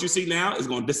 You know, what you see now is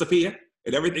gonna disappear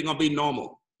and everything gonna be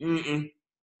normal.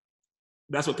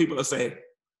 That's what people are saying.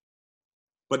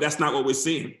 But that's not what we're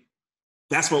seeing.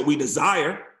 That's what we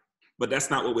desire, but that's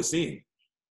not what we're seeing.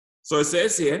 So it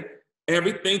says here,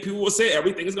 everything, people will say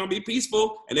everything is gonna be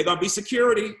peaceful and they're gonna be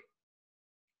security.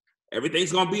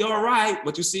 Everything's gonna be all right.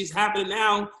 What you see is happening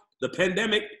now, the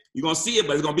pandemic, you're gonna see it,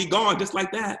 but it's gonna be gone just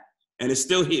like that. And it's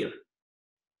still here.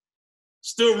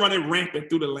 Still running rampant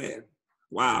through the land.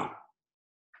 Wow.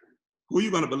 Who are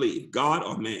you gonna believe, God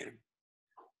or man?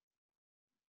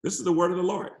 This is the word of the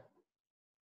Lord.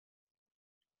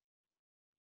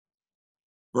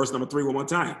 Verse number 3, one more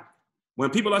time. When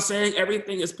people are saying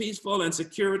everything is peaceful and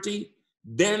security,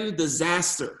 then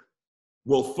disaster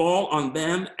will fall on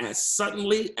them as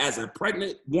suddenly as a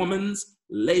pregnant woman's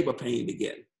labor pain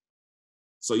begin.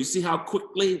 So you see how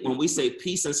quickly when we say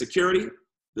peace and security,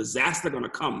 disaster gonna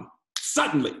come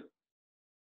suddenly,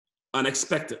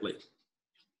 unexpectedly.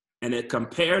 And it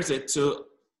compares it to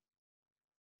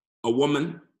a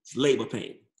woman's labor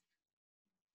pain.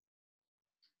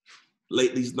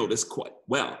 Ladies know this quite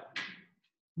well.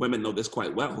 Women know this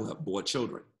quite well who have bore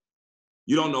children.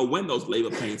 You don't know when those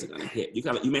labor pains are going to hit.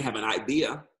 You may have an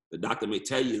idea. The doctor may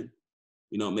tell you,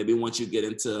 maybe once you get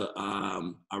into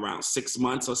around 6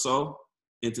 months or so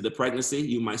into the pregnancy,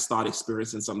 you might start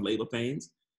experiencing some labor pains.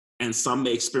 And some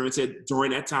may experience it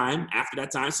during that time, after that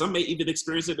time. Some may even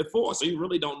experience it before, so you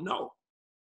really don't know.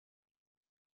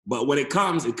 But when it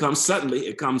comes suddenly,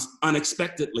 it comes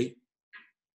unexpectedly.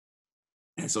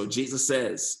 And so Jesus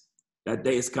says that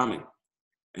day is coming.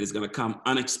 And it's going to come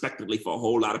unexpectedly for a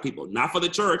whole lot of people. Not for the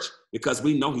church, because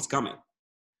we know he's coming.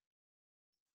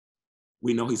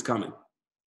 We know he's coming.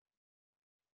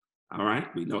 All right?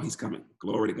 We know he's coming.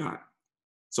 Glory to God.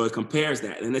 So it compares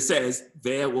that. And it says,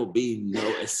 there will be no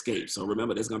escape. So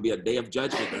remember, there's going to be a day of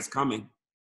judgment that's coming.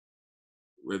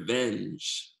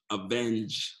 Revenge.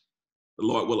 Avenge. The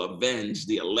Lord will avenge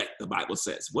the elect, the Bible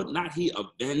says. Would not he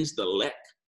avenge the elect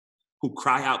who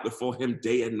cry out before him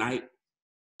day and night?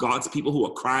 God's people who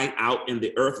are crying out in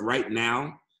the earth right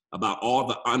now about all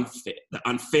the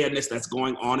unfairness that's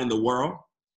going on in the world.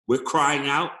 We're crying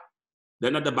out.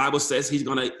 Then the Bible says he's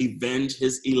going to avenge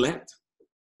his elect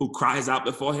who cries out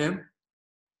before him.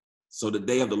 So the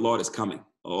day of the Lord is coming.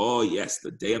 Oh yes,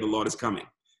 the day of the Lord is coming.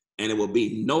 And it will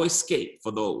be no escape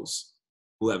for those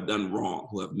who have done wrong,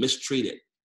 who have mistreated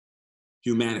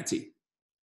humanity.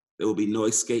 There will be no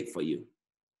escape for you.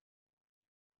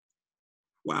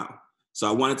 Wow. So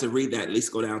I wanted to read that, at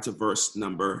least go down to verse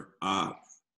number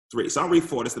 3. So I'll read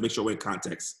 4 just to make sure we're in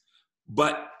context.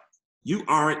 But you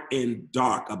aren't in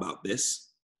dark about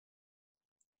this,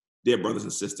 dear brothers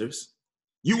and sisters.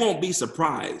 You won't be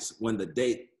surprised when the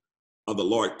day of the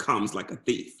Lord comes like a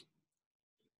thief.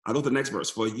 I go to the next verse.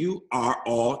 For you are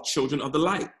all children of the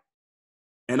light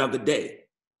and of the day.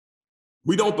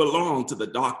 We don't belong to the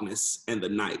darkness and the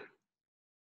night.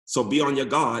 So be on your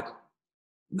guard,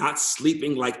 not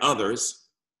sleeping like others.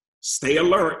 Stay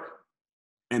alert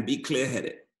and be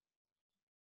clear-headed.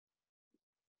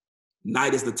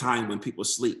 Night is the time when people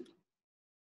sleep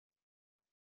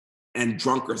and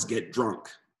drunkards get drunk.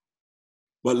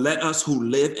 But let us who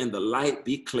live in the light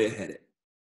be clear-headed,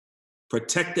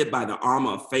 protected by the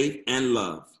armor of faith and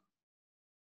love,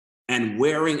 and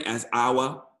wearing as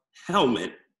our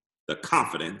helmet the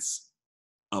confidence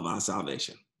of our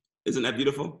salvation. Isn't that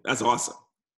beautiful? That's awesome.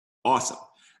 Awesome.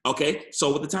 Okay,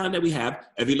 so with the time that we have,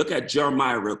 if you look at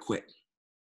Jeremiah real quick.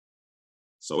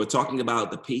 So we're talking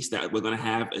about the peace that we're going to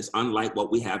have is unlike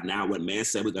what we have now. When man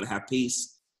said we're going to have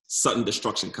peace, sudden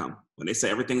destruction come. When they say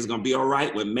everything's going to be all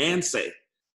right, when man say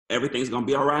everything's going to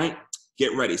be all right,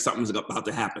 get ready. Something's about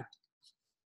to happen.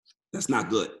 That's not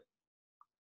good.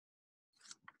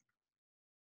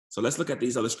 So let's look at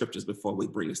these other scriptures before we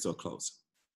bring this to a close.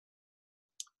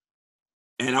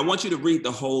 And I want you to read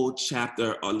the whole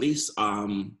chapter, or at least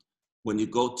when you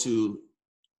go to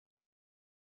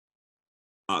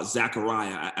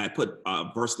Zechariah, I put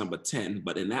verse number 10,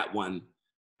 but in that one,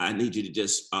 I need you to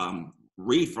just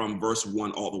read from verse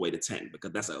 1 all the way to 10,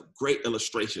 because that's a great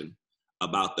illustration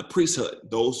about the priesthood,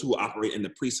 those who operate in the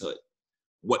priesthood,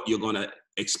 what you're going to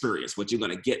experience, what you're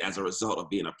going to get as a result of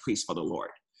being a priest for the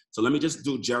Lord. So let me just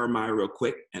do Jeremiah real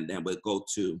quick, and then we'll go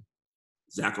to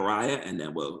Zechariah, and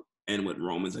then we'll end with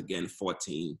Romans again,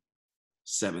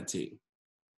 14:17.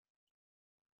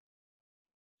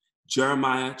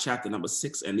 Jeremiah chapter number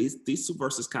 6, and these two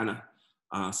verses kind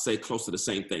of say close to the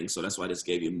same thing, so that's why I just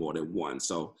gave you more than one.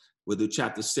 So we'll do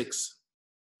chapter 6,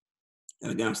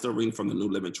 and again, I'm still reading from the New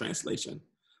Living Translation.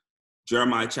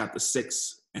 Jeremiah chapter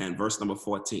 6 and verse number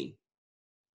 14.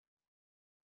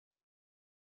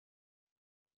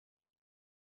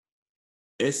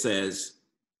 it says,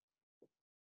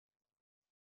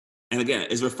 and again,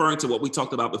 it's referring to what we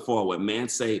talked about before. When man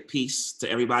say peace to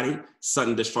everybody,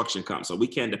 sudden destruction comes. So we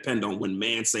can't depend on when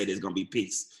man say there's going to be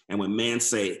peace and when man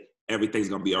say everything's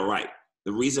going to be all right.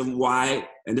 The reason why,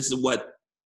 and this is what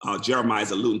Jeremiah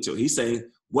is alluding to. He's saying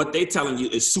what they're telling you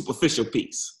is superficial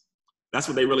peace. That's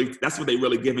what they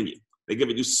really giving you. They're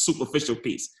giving you superficial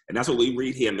peace, and that's what we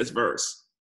read here in this verse.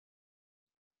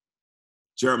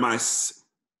 Jeremiah,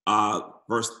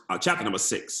 chapter number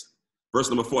 6. Verse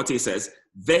number 14 says,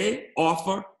 they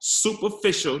offer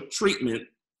superficial treatment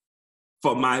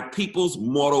for my people's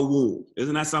mortal wound.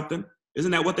 Isn't that something?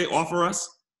 Isn't that what they offer us?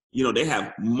 You know, they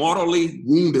have mortally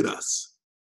wounded us,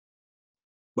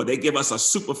 but they give us a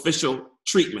superficial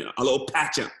treatment, a little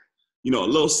patch up, you know, a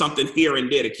little something here and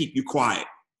there to keep you quiet.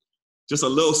 Just a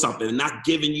little something, and not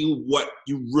giving you what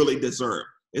you really deserve.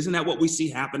 Isn't that what we see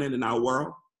happening in our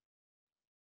world?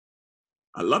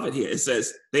 I love it here. It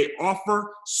says, they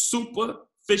offer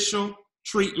superficial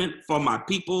treatment for my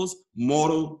people's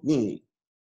mortal wound.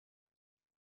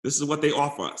 This is what they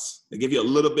offer us. They give you a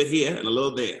little bit here and a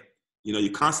little there. You know,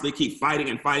 you constantly keep fighting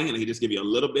and fighting, and they just give you a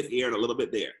little bit here and a little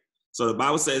bit there. So the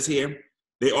Bible says here,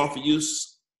 they offer you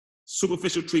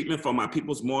superficial treatment for my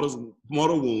people's mortal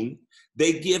wound.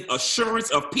 They give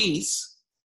assurance of peace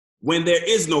when there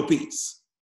is no peace.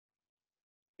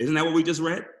 Isn't that what we just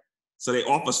read? So they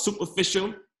offer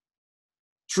superficial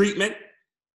treatment,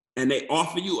 and they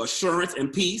offer you assurance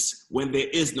and peace when there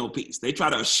is no peace. They try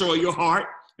to assure your heart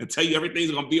and tell you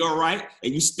everything's going to be all right,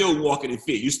 and you're still walking in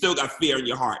fear. You still got fear in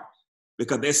your heart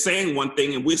because they're saying one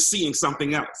thing and we're seeing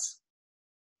something else.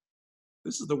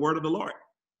 This is the word of the Lord.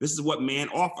 This is what man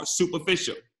offers,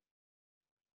 superficial.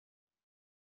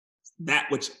 That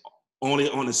which only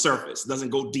on the surface, doesn't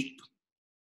go deep.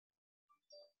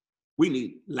 We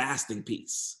need lasting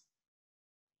peace.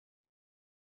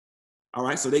 All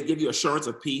right, so they give you assurance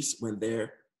of peace when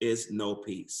there is no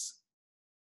peace.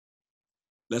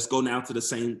 Let's go now to the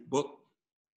same book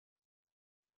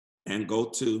and go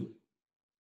to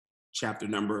chapter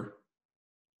number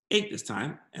 8 this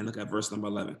time and look at verse number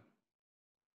 11.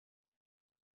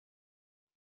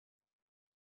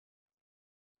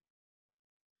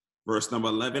 Verse number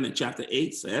 11 in chapter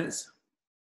 8 says,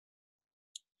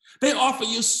 they offer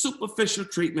you superficial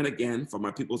treatment again for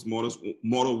my people's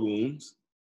mortal wounds.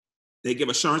 They give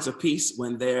assurance of peace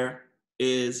when there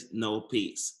is no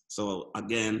peace. So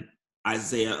again,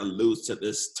 Isaiah alludes to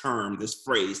this term, this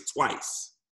phrase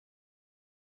twice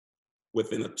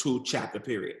within a 2-chapter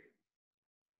period.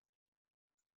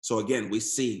 So again, we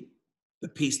see the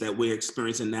peace that we're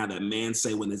experiencing now that man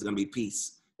say when there's going to be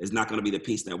peace is not going to be the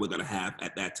peace that we're going to have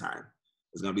at that time.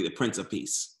 It's going to be the Prince of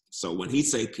Peace. So when he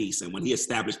say peace and when he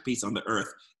established peace on the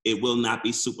earth, it will not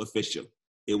be superficial.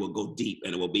 It will go deep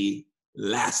and it will be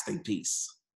lasting peace.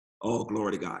 Oh,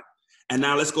 glory to God. And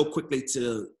now let's go quickly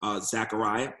to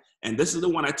Zechariah. And this is the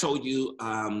one I told you,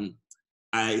 because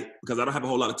I don't have a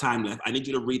whole lot of time left, I need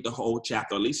you to read the whole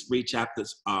chapter, at least read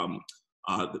chapters,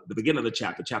 the beginning of the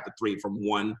chapter 3 from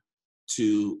 1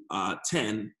 to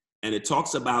 10. And it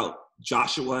talks about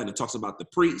Joshua and it talks about the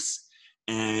priests.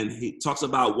 And he talks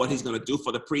about what he's going to do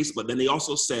for the priests. But then he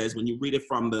also says, when you read it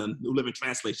from the New Living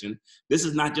Translation, this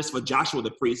is not just for Joshua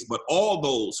the priest, but all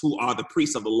those who are the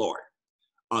priests of the Lord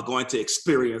are going to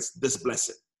experience this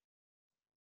blessing.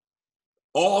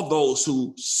 All those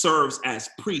who serves as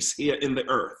priests here in the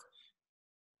earth.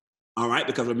 All right,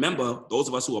 because remember, those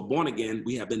of us who are born again,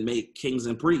 we have been made kings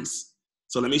and priests.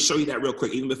 So let me show you that real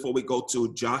quick, even before we go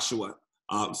to Zechariah,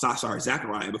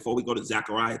 before we go to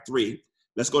Zechariah 3.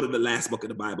 Let's go to the last book of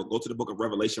the Bible. Go to the book of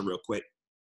Revelation real quick.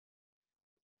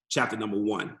 Chapter number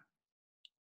 1.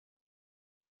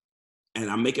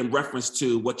 And I'm making reference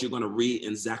to what you're going to read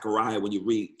in Zechariah when you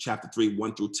read chapter 3,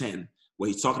 1 through 10, where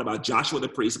he's talking about Joshua the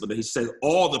priest, but then he says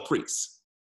all the priests,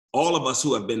 all of us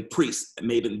who have been priests,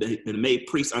 been made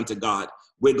priests unto God,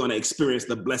 we're going to experience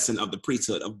the blessing of the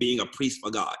priesthood, of being a priest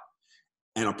for God.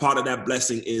 And a part of that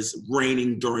blessing is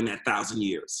reigning during that 1,000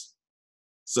 years.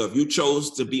 So if you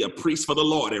chose to be a priest for the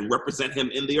Lord and represent him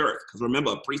in the earth, because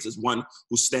remember, a priest is one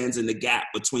who stands in the gap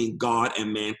between God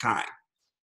and mankind.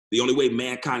 The only way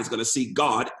mankind is going to see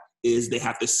God is they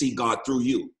have to see God through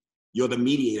you. You're the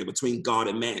mediator between God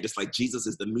and man, just like Jesus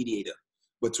is the mediator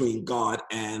between God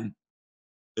and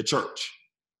the church.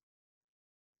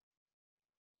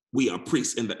 We are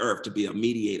priests in the earth to be a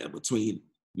mediator between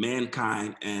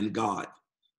mankind and God,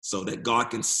 so that God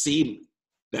can see,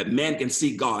 that man can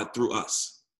see God through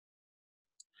us.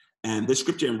 And this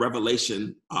scripture in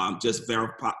Revelation just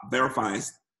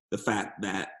verifies the fact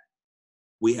that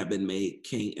we have been made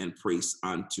king and priest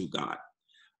unto God.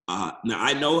 Now,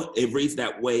 I know it reads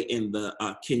that way in the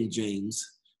King James.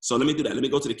 So let me do that. Let me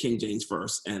go to the King James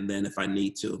first. And then if I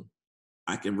need to,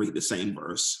 I can read the same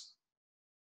verse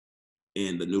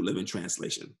in the New Living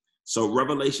Translation. So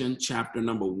Revelation chapter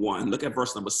number 1, look at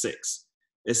verse number 6.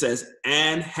 It says,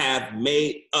 and have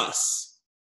made us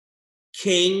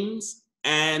kings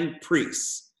and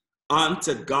priests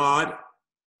unto God,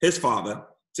 his Father.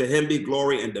 To him be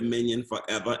glory and dominion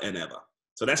forever and ever.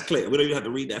 So that's clear. We don't even have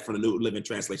to read that from the New Living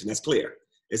Translation. That's clear.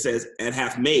 It says, and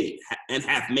have made,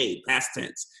 past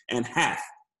tense, and hath,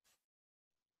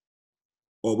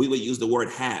 or we would use the word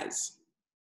has,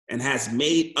 and has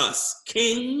made us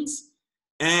kings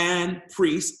and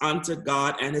priests unto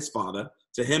God and his Father.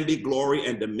 To him be glory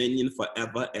and dominion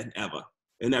forever and ever.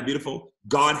 Isn't that beautiful?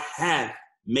 God hath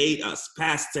made us,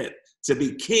 past tense, to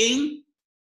be king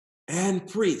and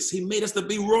priest. He made us to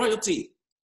be royalty.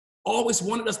 Always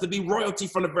wanted us to be royalty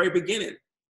from the very beginning.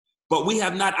 But we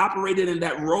have not operated in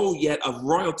that role yet of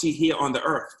royalty here on the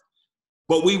earth.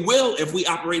 But we will if we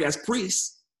operate as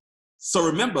priests. So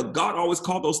remember, God always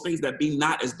called those things that be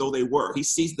not as though they were. He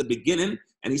sees the beginning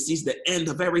and he sees the end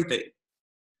of everything.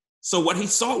 So what he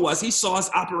saw us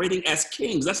operating as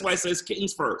kings. That's why it says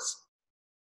kings first.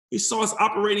 He saw us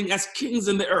operating as kings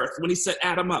in the earth when he set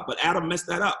Adam up, but Adam messed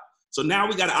that up. So now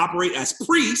we got to operate as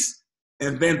priests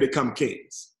and then become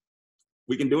kings.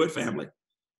 We can do it, family.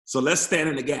 So let's stand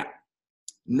in the gap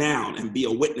now and be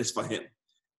a witness for him.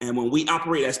 And when we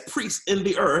operate as priests in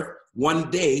the earth,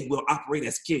 one day we'll operate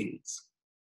as kings.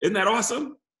 Isn't that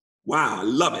awesome? Wow, I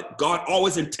love it. God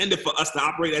always intended for us to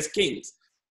operate as kings.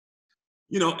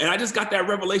 You know, and I just got that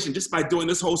revelation just by doing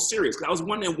this whole series. Because I was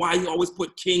wondering why he always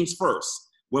put kings first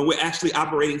when we're actually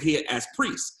operating here as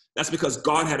priests. That's because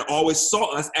God had always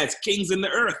saw us as kings in the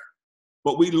earth.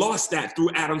 But we lost that through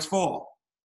Adam's fall.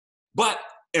 But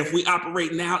if we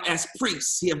operate now as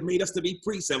priests, he have made us to be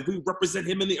priests, and we represent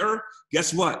him in the earth,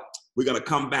 guess what? We're going to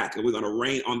come back and we're going to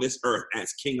reign on this earth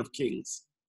as King of Kings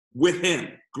with him.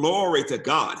 Glory to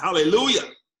God. Hallelujah.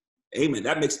 Amen.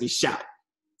 That makes me shout.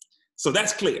 So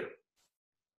that's clear.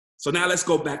 So now let's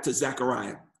go back to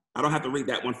Zechariah. I don't have to read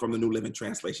that one from the New Living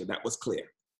Translation. That was clear.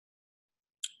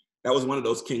 That was one of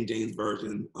those King James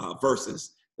Version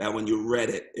verses that when you read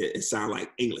it, it sounded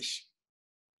like English.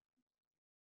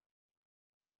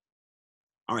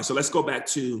 All right, so let's go back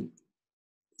to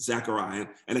Zechariah.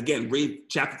 And again, read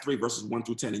chapter 3, verses 1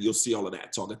 through 10, and you'll see all of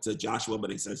that. Talking to Joshua,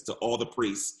 but he says to all the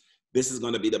priests, this is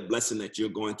going to be the blessing that you're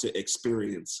going to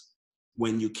experience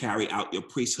when you carry out your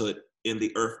priesthood in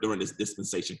the earth during this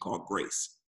dispensation called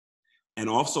grace. And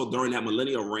also during that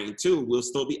millennial reign too, we'll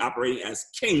still be operating as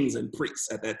kings and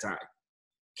priests at that time.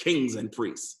 Kings and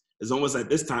priests. As almost at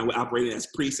this time, we're operating as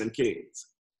priests and kings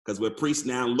because we're priests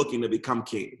now looking to become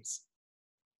kings.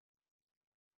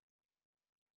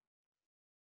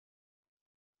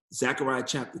 Zechariah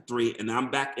chapter 3, and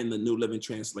I'm back in the New Living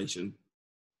Translation.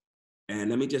 And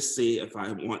let me just see if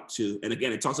I want to, and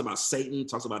again, it talks about Satan,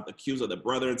 talks about the accuser of the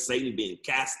brethren, Satan being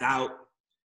cast out.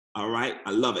 All right,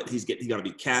 I love it. He's got to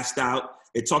be cast out.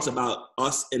 It talks about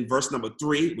us in verse number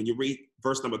 3. When you read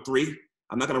verse number 3,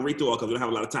 I'm not going to read through all because we don't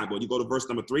have a lot of time, but when you go to verse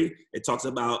number 3, it talks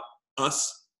about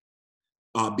us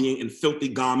being in filthy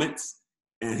garments,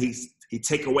 and he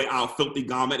take away our filthy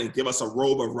garment and give us a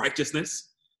robe of righteousness.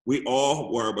 We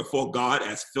all were before God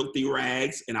as filthy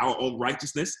rags in our own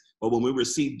righteousness. But when we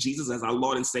received Jesus as our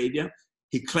Lord and Savior,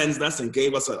 he cleansed us and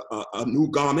gave us a new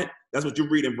garment. That's what you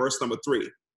read in verse number 3.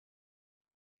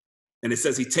 And it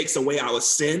says he takes away our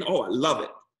sin. Oh, I love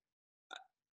it.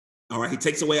 All right, he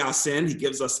takes away our sin. He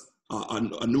gives us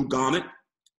a new garment,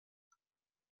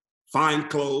 fine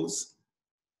clothes.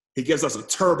 He gives us a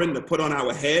turban to put on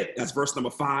our head. That's verse number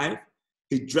 5.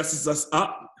 He dresses us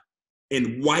up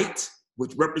in white,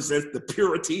 which represents the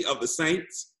purity of the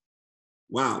saints.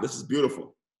 Wow, this is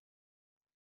beautiful.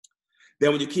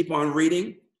 Then when you keep on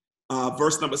reading,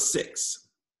 verse number 6.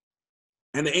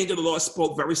 And the angel of the Lord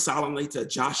spoke very solemnly to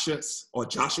Joshua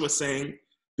saying,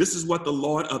 this is what the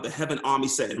Lord of the heaven army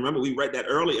said. And remember, we read that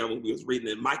earlier when we was reading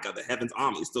in Micah, the heaven's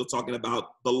army. He's still talking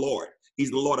about the Lord.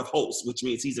 He's the Lord of hosts, which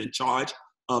means he's in charge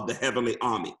of the heavenly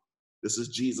army. This is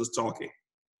Jesus talking.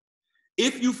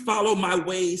 If you follow my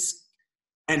ways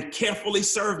and carefully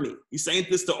serve me, he's saying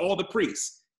this to all the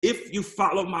priests. If you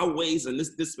follow my ways in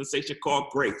this dispensation called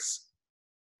grace,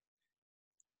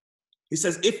 he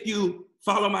says, if you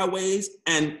follow my ways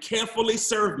and carefully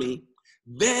serve me,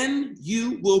 then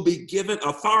you will be given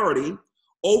authority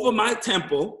over my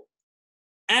temple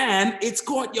and its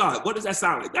courtyard. What does that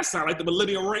sound like? That sounds like the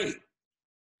millennial reign.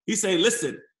 He's saying,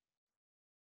 listen,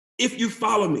 if you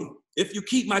follow me, if you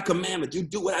keep my commandments, you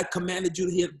do what I commanded you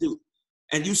here to do,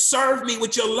 and you serve me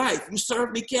with your life, you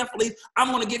serve me carefully,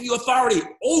 I'm going to give you authority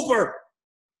over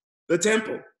the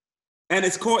temple and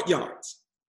its courtyards.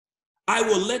 I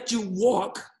will let you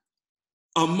walk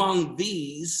among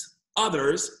these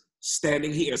others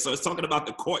standing here. So it's talking about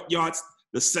the courtyards,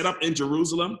 the setup in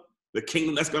Jerusalem, the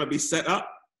kingdom that's going to be set up.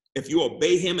 If you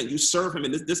obey him and you serve him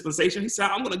in this dispensation, he said,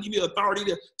 I'm going to give you authority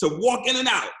to walk in and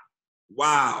out.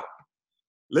 Wow.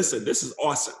 Listen, this is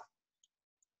awesome.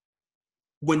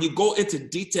 When you go into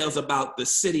details about the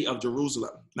city of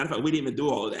Jerusalem, matter of fact, we didn't even do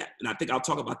all of that. And I think I'll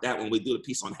talk about that when we do the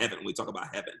piece on heaven, when we talk about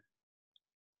heaven.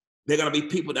 They're going to be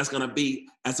people that's going to be,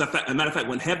 as a matter of fact,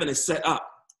 when heaven is set up,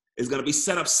 it's going to be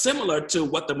set up similar to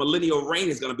what the millennial reign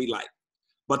is going to be like.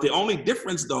 But the only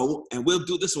difference, though, and we'll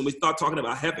do this when we start talking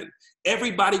about heaven,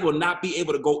 everybody will not be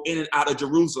able to go in and out of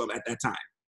Jerusalem at that time.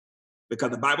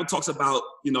 Because the Bible talks about,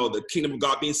 the kingdom of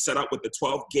God being set up with the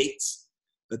 12 gates,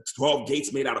 the 12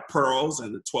 gates made out of pearls,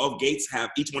 and the 12 gates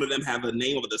each one of them have the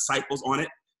name of the disciples on it.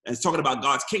 And it's talking about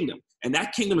God's kingdom. And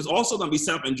that kingdom is also going to be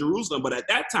set up in Jerusalem. But at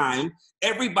that time,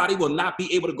 everybody will not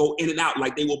be able to go in and out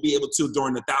like they will be able to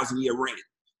during the 1,000-year reign.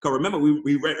 Because remember,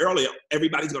 we read earlier,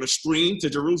 everybody's going to stream to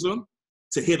Jerusalem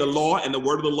to hear the law and the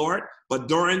word of the Lord. But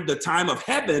during the time of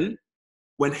heaven,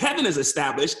 when heaven is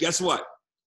established, guess what?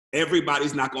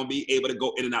 Everybody's not going to be able to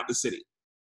go in and out the city.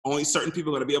 Only certain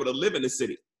people are going to be able to live in the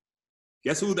city.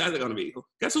 Guess who that's going to be?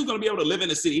 Guess who's going to be able to live in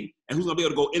the city and who's going to be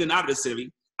able to go in and out of the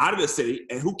city,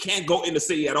 and who can't go in the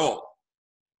city at all?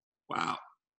 Wow.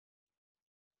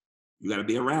 You got to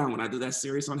be around when I do that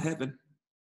series on heaven.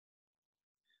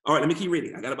 All right, let me keep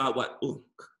reading. I got about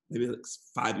maybe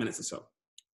 5 minutes or so.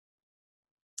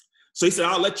 So he said,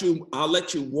 I'll let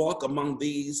you walk among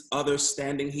these others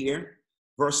standing here.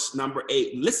 Verse number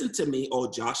 8, listen to me,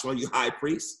 O Joshua, you high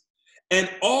priest, and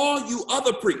all you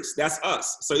other priests. That's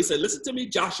us. So he said, listen to me,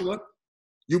 Joshua,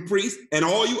 you priests, and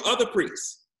all you other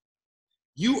priests.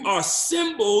 You are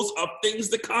symbols of things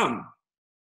to come.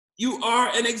 You are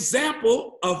an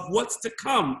example of what's to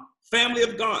come. Family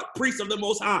of God, priests of the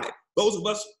Most High. Those of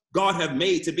us God have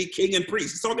made to be king and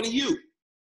priest. He's talking to you.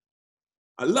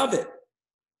 I love it.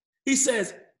 He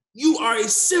says, you are a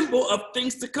symbol of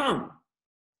things to come.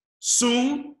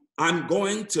 Soon, I'm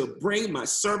going to bring my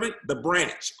servant, the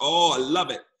branch. Oh, I love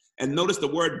it. And notice the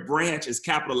word branch is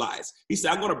capitalized. He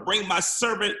said, I'm going to bring my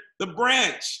servant, the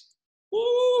branch.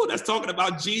 Ooh, that's talking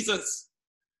about Jesus.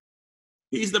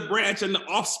 He's the branch and the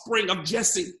offspring of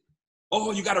Jesse.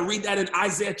 Oh, you got to read that in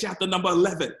Isaiah chapter number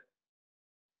 11.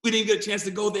 We didn't get a chance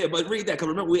to go there, but read that. Because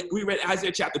remember, we read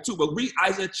Isaiah chapter 2, but read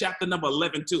Isaiah chapter number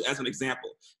 11 too as an example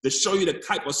to show you the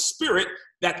type of spirit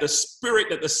that the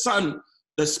Spirit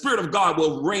of God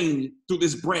will reign through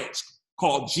this branch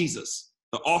called Jesus,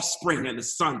 the offspring and the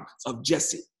son of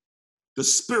Jesse. The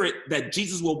spirit that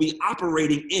Jesus will be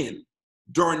operating in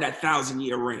during that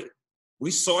 1,000-year reign.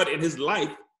 We saw it in his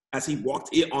life as he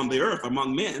walked here on the earth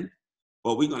among men,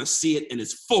 but we're going to see it in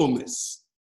its fullness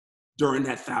during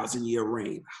that 1,000-year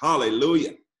reign.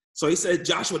 Hallelujah. So he said,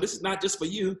 Joshua, this is not just for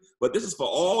you, but this is for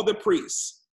all the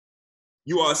priests.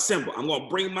 You are a symbol. I'm going to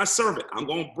bring my servant. I'm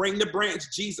going to bring the branch,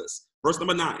 Jesus. Verse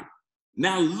number 9.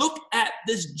 Now look at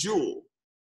this jewel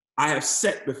I have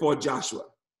set before Joshua,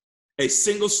 a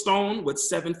single stone with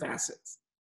 7 facets.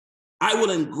 I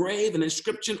will engrave an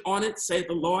inscription on it, saith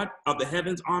the Lord of the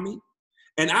heavens army.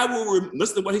 And I will,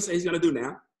 listen to what he says he's going to do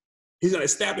now. He's going to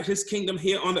establish his kingdom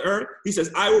here on the earth. He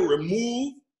says, I will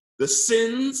remove the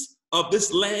sins of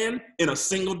this land in a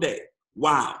single day.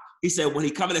 Wow. He said, when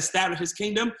he come and establish his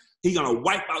kingdom, he's going to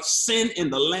wipe out sin in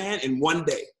the land in one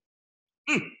day.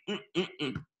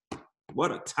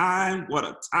 What a time, what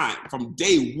a time. From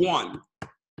day one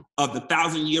of the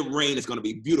 1,000-year reign is going to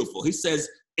be beautiful. He says,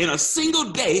 in a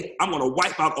single day, I'm going to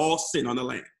wipe out all sin on the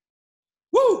land.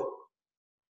 Woo!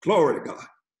 Glory to God.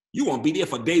 You won't be there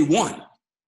for day one.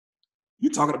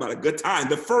 You're talking about a good time.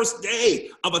 The first day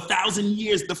of 1,000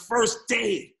 years, the first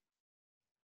day.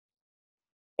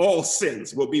 All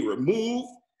sins will be removed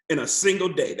in a single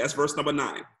day. That's verse number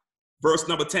 9. Verse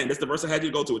number 10, that's the verse I had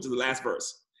you go to, which is the last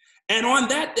verse. And on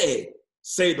that day,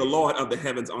 say the Lord of the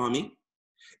heavens army,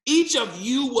 each of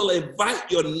you will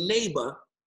invite your neighbor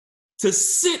to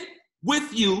sit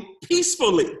with you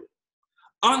peacefully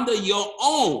under your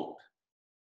own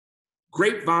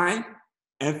grapevine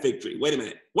and fig tree. Wait a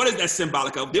minute. What is that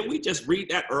symbolic of? Didn't we just read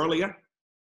that earlier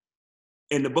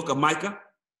in the book of Micah?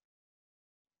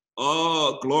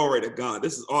 Oh, glory to God.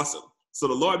 This is awesome. So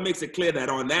the Lord makes it clear that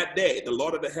on that day, the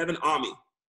Lord of the heaven army,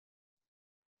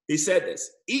 he said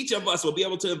this, each of us will be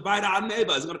able to invite our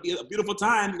neighbor. It's going to be a beautiful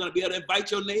time. You're going to be able to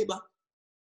invite your neighbor.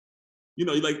 You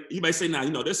know, you may say now,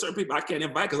 there's certain people I can't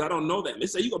invite because I don't know them. They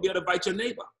say you're going to be able to invite your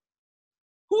neighbor.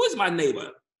 Who is my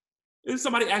neighbor? Did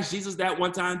somebody ask Jesus that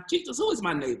one time? Jesus, who is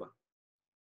my neighbor?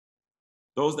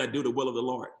 Those that do the will of the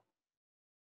Lord.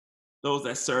 Those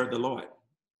that serve the Lord.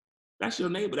 That's your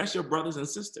neighbor. That's your brothers and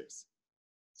sisters.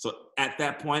 So at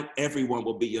that point, everyone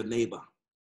will be your neighbor.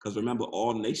 Because remember,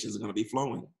 all nations are going to be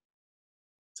flowing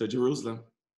to Jerusalem.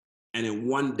 And in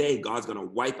one day, God's going to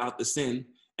wipe out the sin,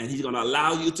 and he's going to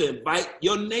allow you to invite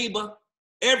your neighbor,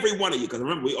 every one of you. Because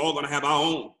remember, we're all going to have our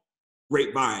own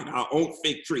grapevine, our own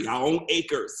fig tree, our own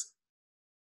acres,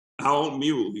 our own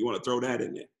mule. You want to throw that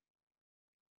in there.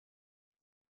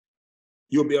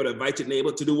 You'll be able to invite your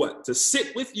neighbor to do what? To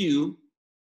sit with you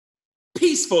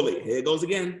peacefully. Here it goes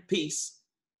again, peace.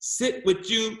 Sit with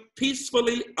you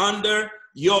peacefully under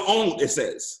your own, it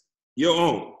says, your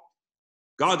own.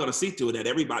 God's going to see to it that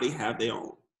everybody have their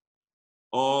own.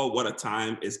 Oh, what a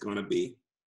time it's going to be.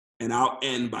 And I'll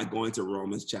end by going to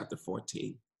Romans chapter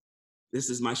 14. This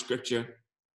is my scripture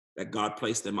that God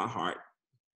placed in my heart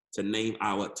to name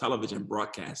our television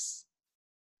broadcasts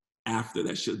after,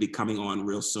 that should be coming on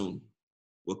real soon.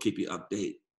 We'll keep you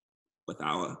updated with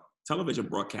our television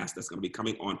broadcast that's going to be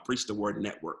coming on Preach the Word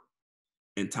Network,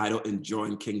 entitled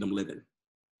Enjoying Kingdom Living.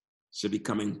 Should be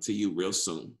coming to you real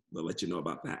soon. We'll let you know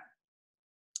about that.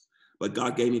 But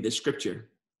God gave me this scripture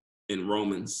in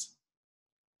Romans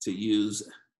to use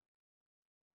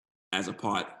as a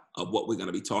part of what we're going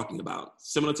to be talking about,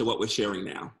 similar to what we're sharing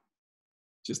now,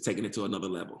 just taking it to another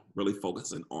level, really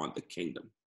focusing on the kingdom,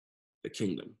 the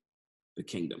kingdom, the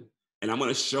kingdom. And I'm going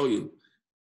to show you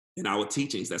in our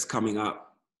teachings that's coming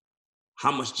up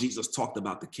how much Jesus talked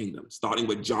about the kingdom, starting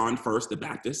with John first, the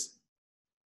Baptist,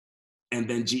 and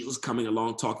then Jesus coming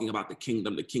along talking about the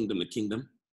kingdom, the kingdom, the kingdom.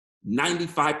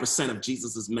 95% of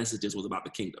Jesus's messages was about the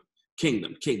kingdom,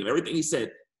 kingdom, kingdom. Everything he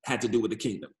said had to do with the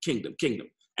kingdom, kingdom, kingdom.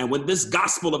 And when this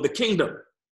gospel of the kingdom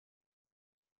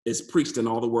is preached in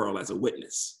all the world as a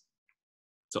witness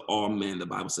to all men, the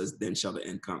Bible says, then shall the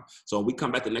end come. So when we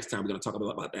come back the next time, we're going to talk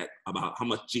about that, about how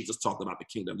much Jesus talked about the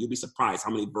kingdom. You'll be surprised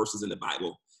how many verses in the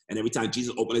Bible, and every time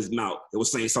Jesus opened his mouth, it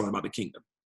was saying something about the kingdom.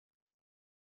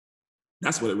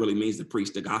 That's what it really means to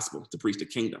preach the gospel, to preach the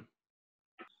kingdom.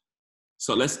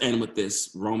 So let's end with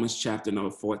this, Romans chapter number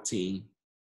 14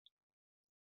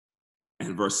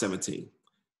 and verse 17.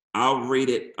 I'll read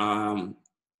it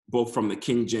both from the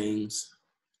King James,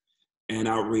 and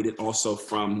I'll read it also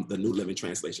from the New Living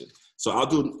Translation. So I'll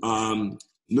do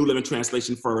New Living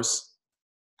Translation first,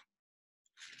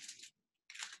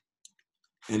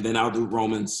 and then I'll do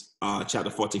Romans chapter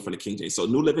 14 from the King James. So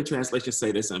New Living Translation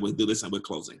say this, and we'll do this and we're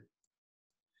closing.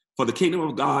 For the kingdom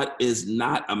of God is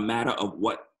not a matter of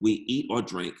what we eat or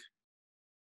drink,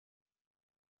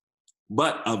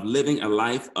 but of living a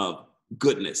life of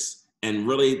goodness. And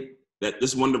really, that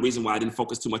this is one of the reasons why I didn't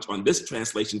focus too much on this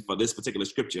translation for this particular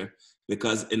scripture,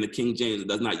 because in the King James, it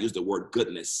does not use the word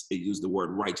goodness. It used the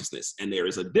word righteousness. And there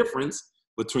is a difference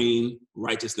between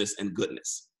righteousness and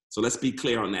goodness. So let's be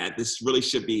clear on that. This really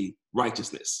should be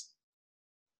righteousness.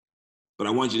 But I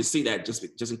want you to see that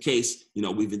just in case,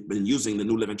 we've been using the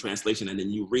New Living Translation, and then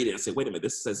you read it and say, wait a minute,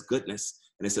 this says goodness,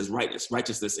 and it says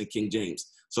righteousness in King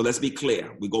James. So let's be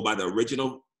clear. We go by the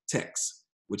original text,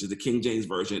 which is the King James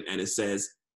Version, and it says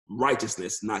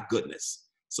righteousness, not goodness.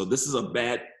 So this is a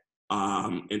bad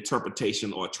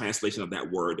interpretation or translation of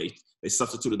that word. They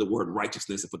substituted the word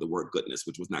righteousness for the word goodness,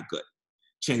 which was not good.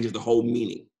 Changes the whole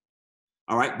meaning.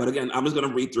 All right, but again, I'm just going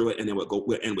to read through it, and then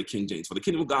we'll end with King James. For the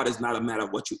kingdom of God is not a matter of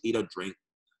what you eat or drink,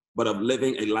 but of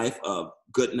living a life of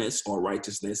goodness or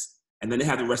righteousness. And then they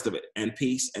have the rest of it, and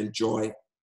peace and joy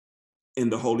in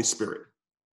the Holy Spirit.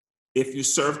 If you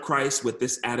serve Christ with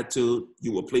this attitude,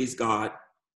 you will please God,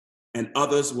 and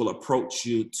others will approach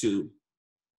you too.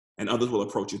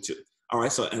 All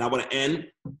right, so, and I want to end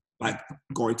by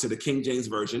going to the King James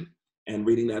Version and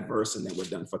reading that verse, and then we're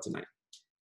done for tonight.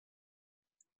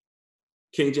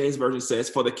 King James Version says,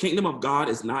 for the kingdom of God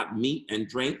is not meat and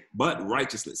drink, but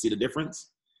righteousness. See the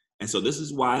difference? And so this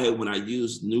is why when I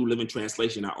use New Living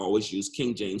Translation, I always use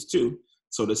King James too.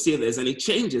 So to see if there's any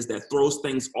changes that throws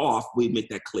things off, we make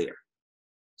that clear.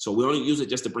 So we only use it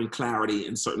just to bring clarity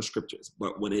in certain scriptures.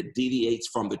 But when it deviates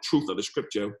from the truth of the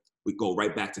scripture, we go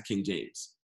right back to King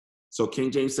James. So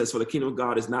King James says, for the kingdom of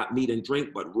God is not meat and drink,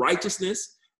 but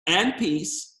righteousness and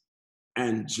peace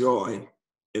and joy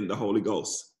in the Holy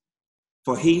Ghost.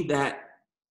 For he that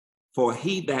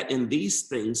in these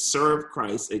things serve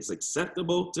Christ is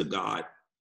acceptable to God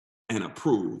and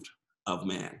approved of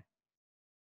man.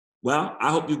 Well, I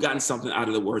hope you've gotten something out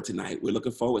of the word tonight. We're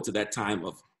looking forward to that time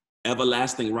of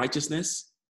everlasting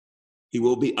righteousness. He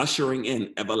will be ushering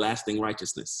in everlasting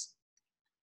righteousness,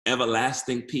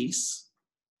 everlasting peace,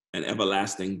 and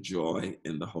everlasting joy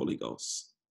in the Holy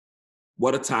Ghost.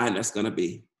 What a time that's going to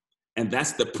be. And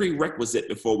that's the prerequisite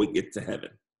before we get to heaven.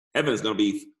 Heaven is going to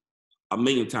be a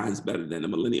million times better than the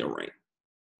millennial reign.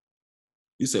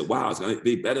 You said, wow, it's going to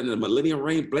be better than the millennial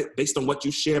reign based on what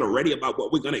you shared already about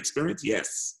what we're going to experience?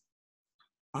 Yes.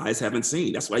 Eyes haven't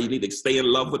seen. That's why you need to stay in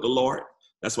love with the Lord.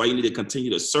 That's why you need to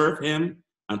continue to serve him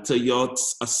until your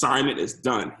assignment is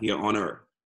done here on earth.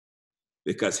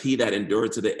 Because he that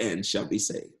endured to the end shall be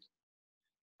saved.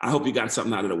 I hope you got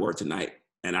something out of the word tonight.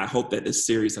 And I hope that this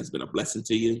series has been a blessing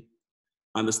to you.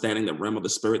 Understanding the realm of the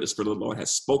Spirit of the Lord has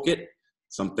spoken.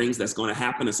 Some things that's going to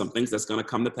happen and some things that's going to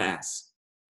come to pass.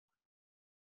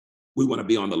 We want to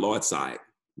be on the Lord's side,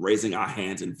 raising our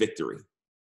hands in victory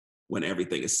when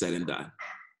everything is said and done.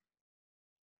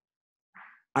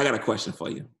 I got a question for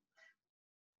you.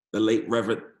 The late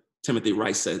Reverend Timothy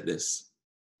Rice said this: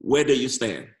 where do you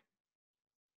stand?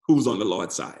 Who's on the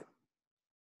Lord's side?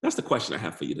 That's the question I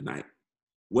have for you tonight.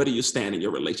 Where do you stand in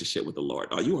your relationship with the Lord?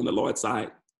 Are you on the Lord's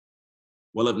side?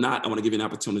 Well, if not, I want to give you an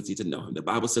opportunity to know him. The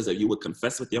Bible says that you would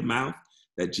confess with your mouth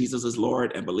that Jesus is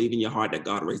Lord and believe in your heart that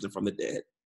God raised him from the dead,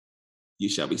 you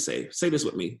shall be saved. Say this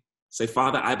with me. Say,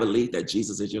 Father, I believe that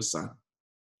Jesus is your son.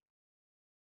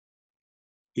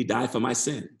 He died for my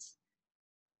sins.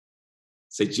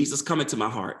 Say, Jesus, come into my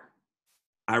heart.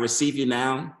 I receive you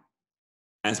now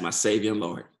as my Savior and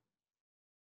Lord.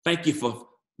 Thank you for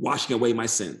washing away my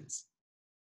sins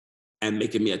and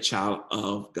making me a child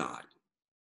of God.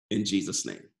 In Jesus'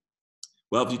 name.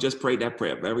 Well, if you just prayed that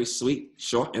prayer, very sweet,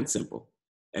 short, and simple.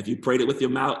 If you prayed it with your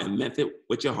mouth and meant it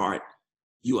with your heart,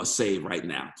 you are saved right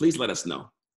now. Please let us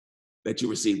know that you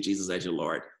received Jesus as your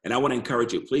Lord. And I want to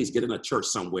encourage you, please get in a church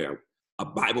somewhere, a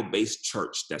Bible-based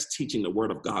church that's teaching the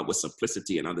word of God with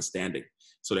simplicity and understanding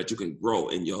so that you can grow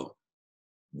in your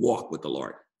walk with the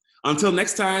Lord. Until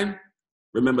next time,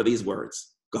 remember these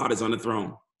words. God is on the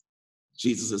throne.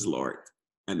 Jesus is Lord,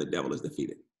 and the devil is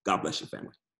defeated. God bless you,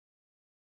 family.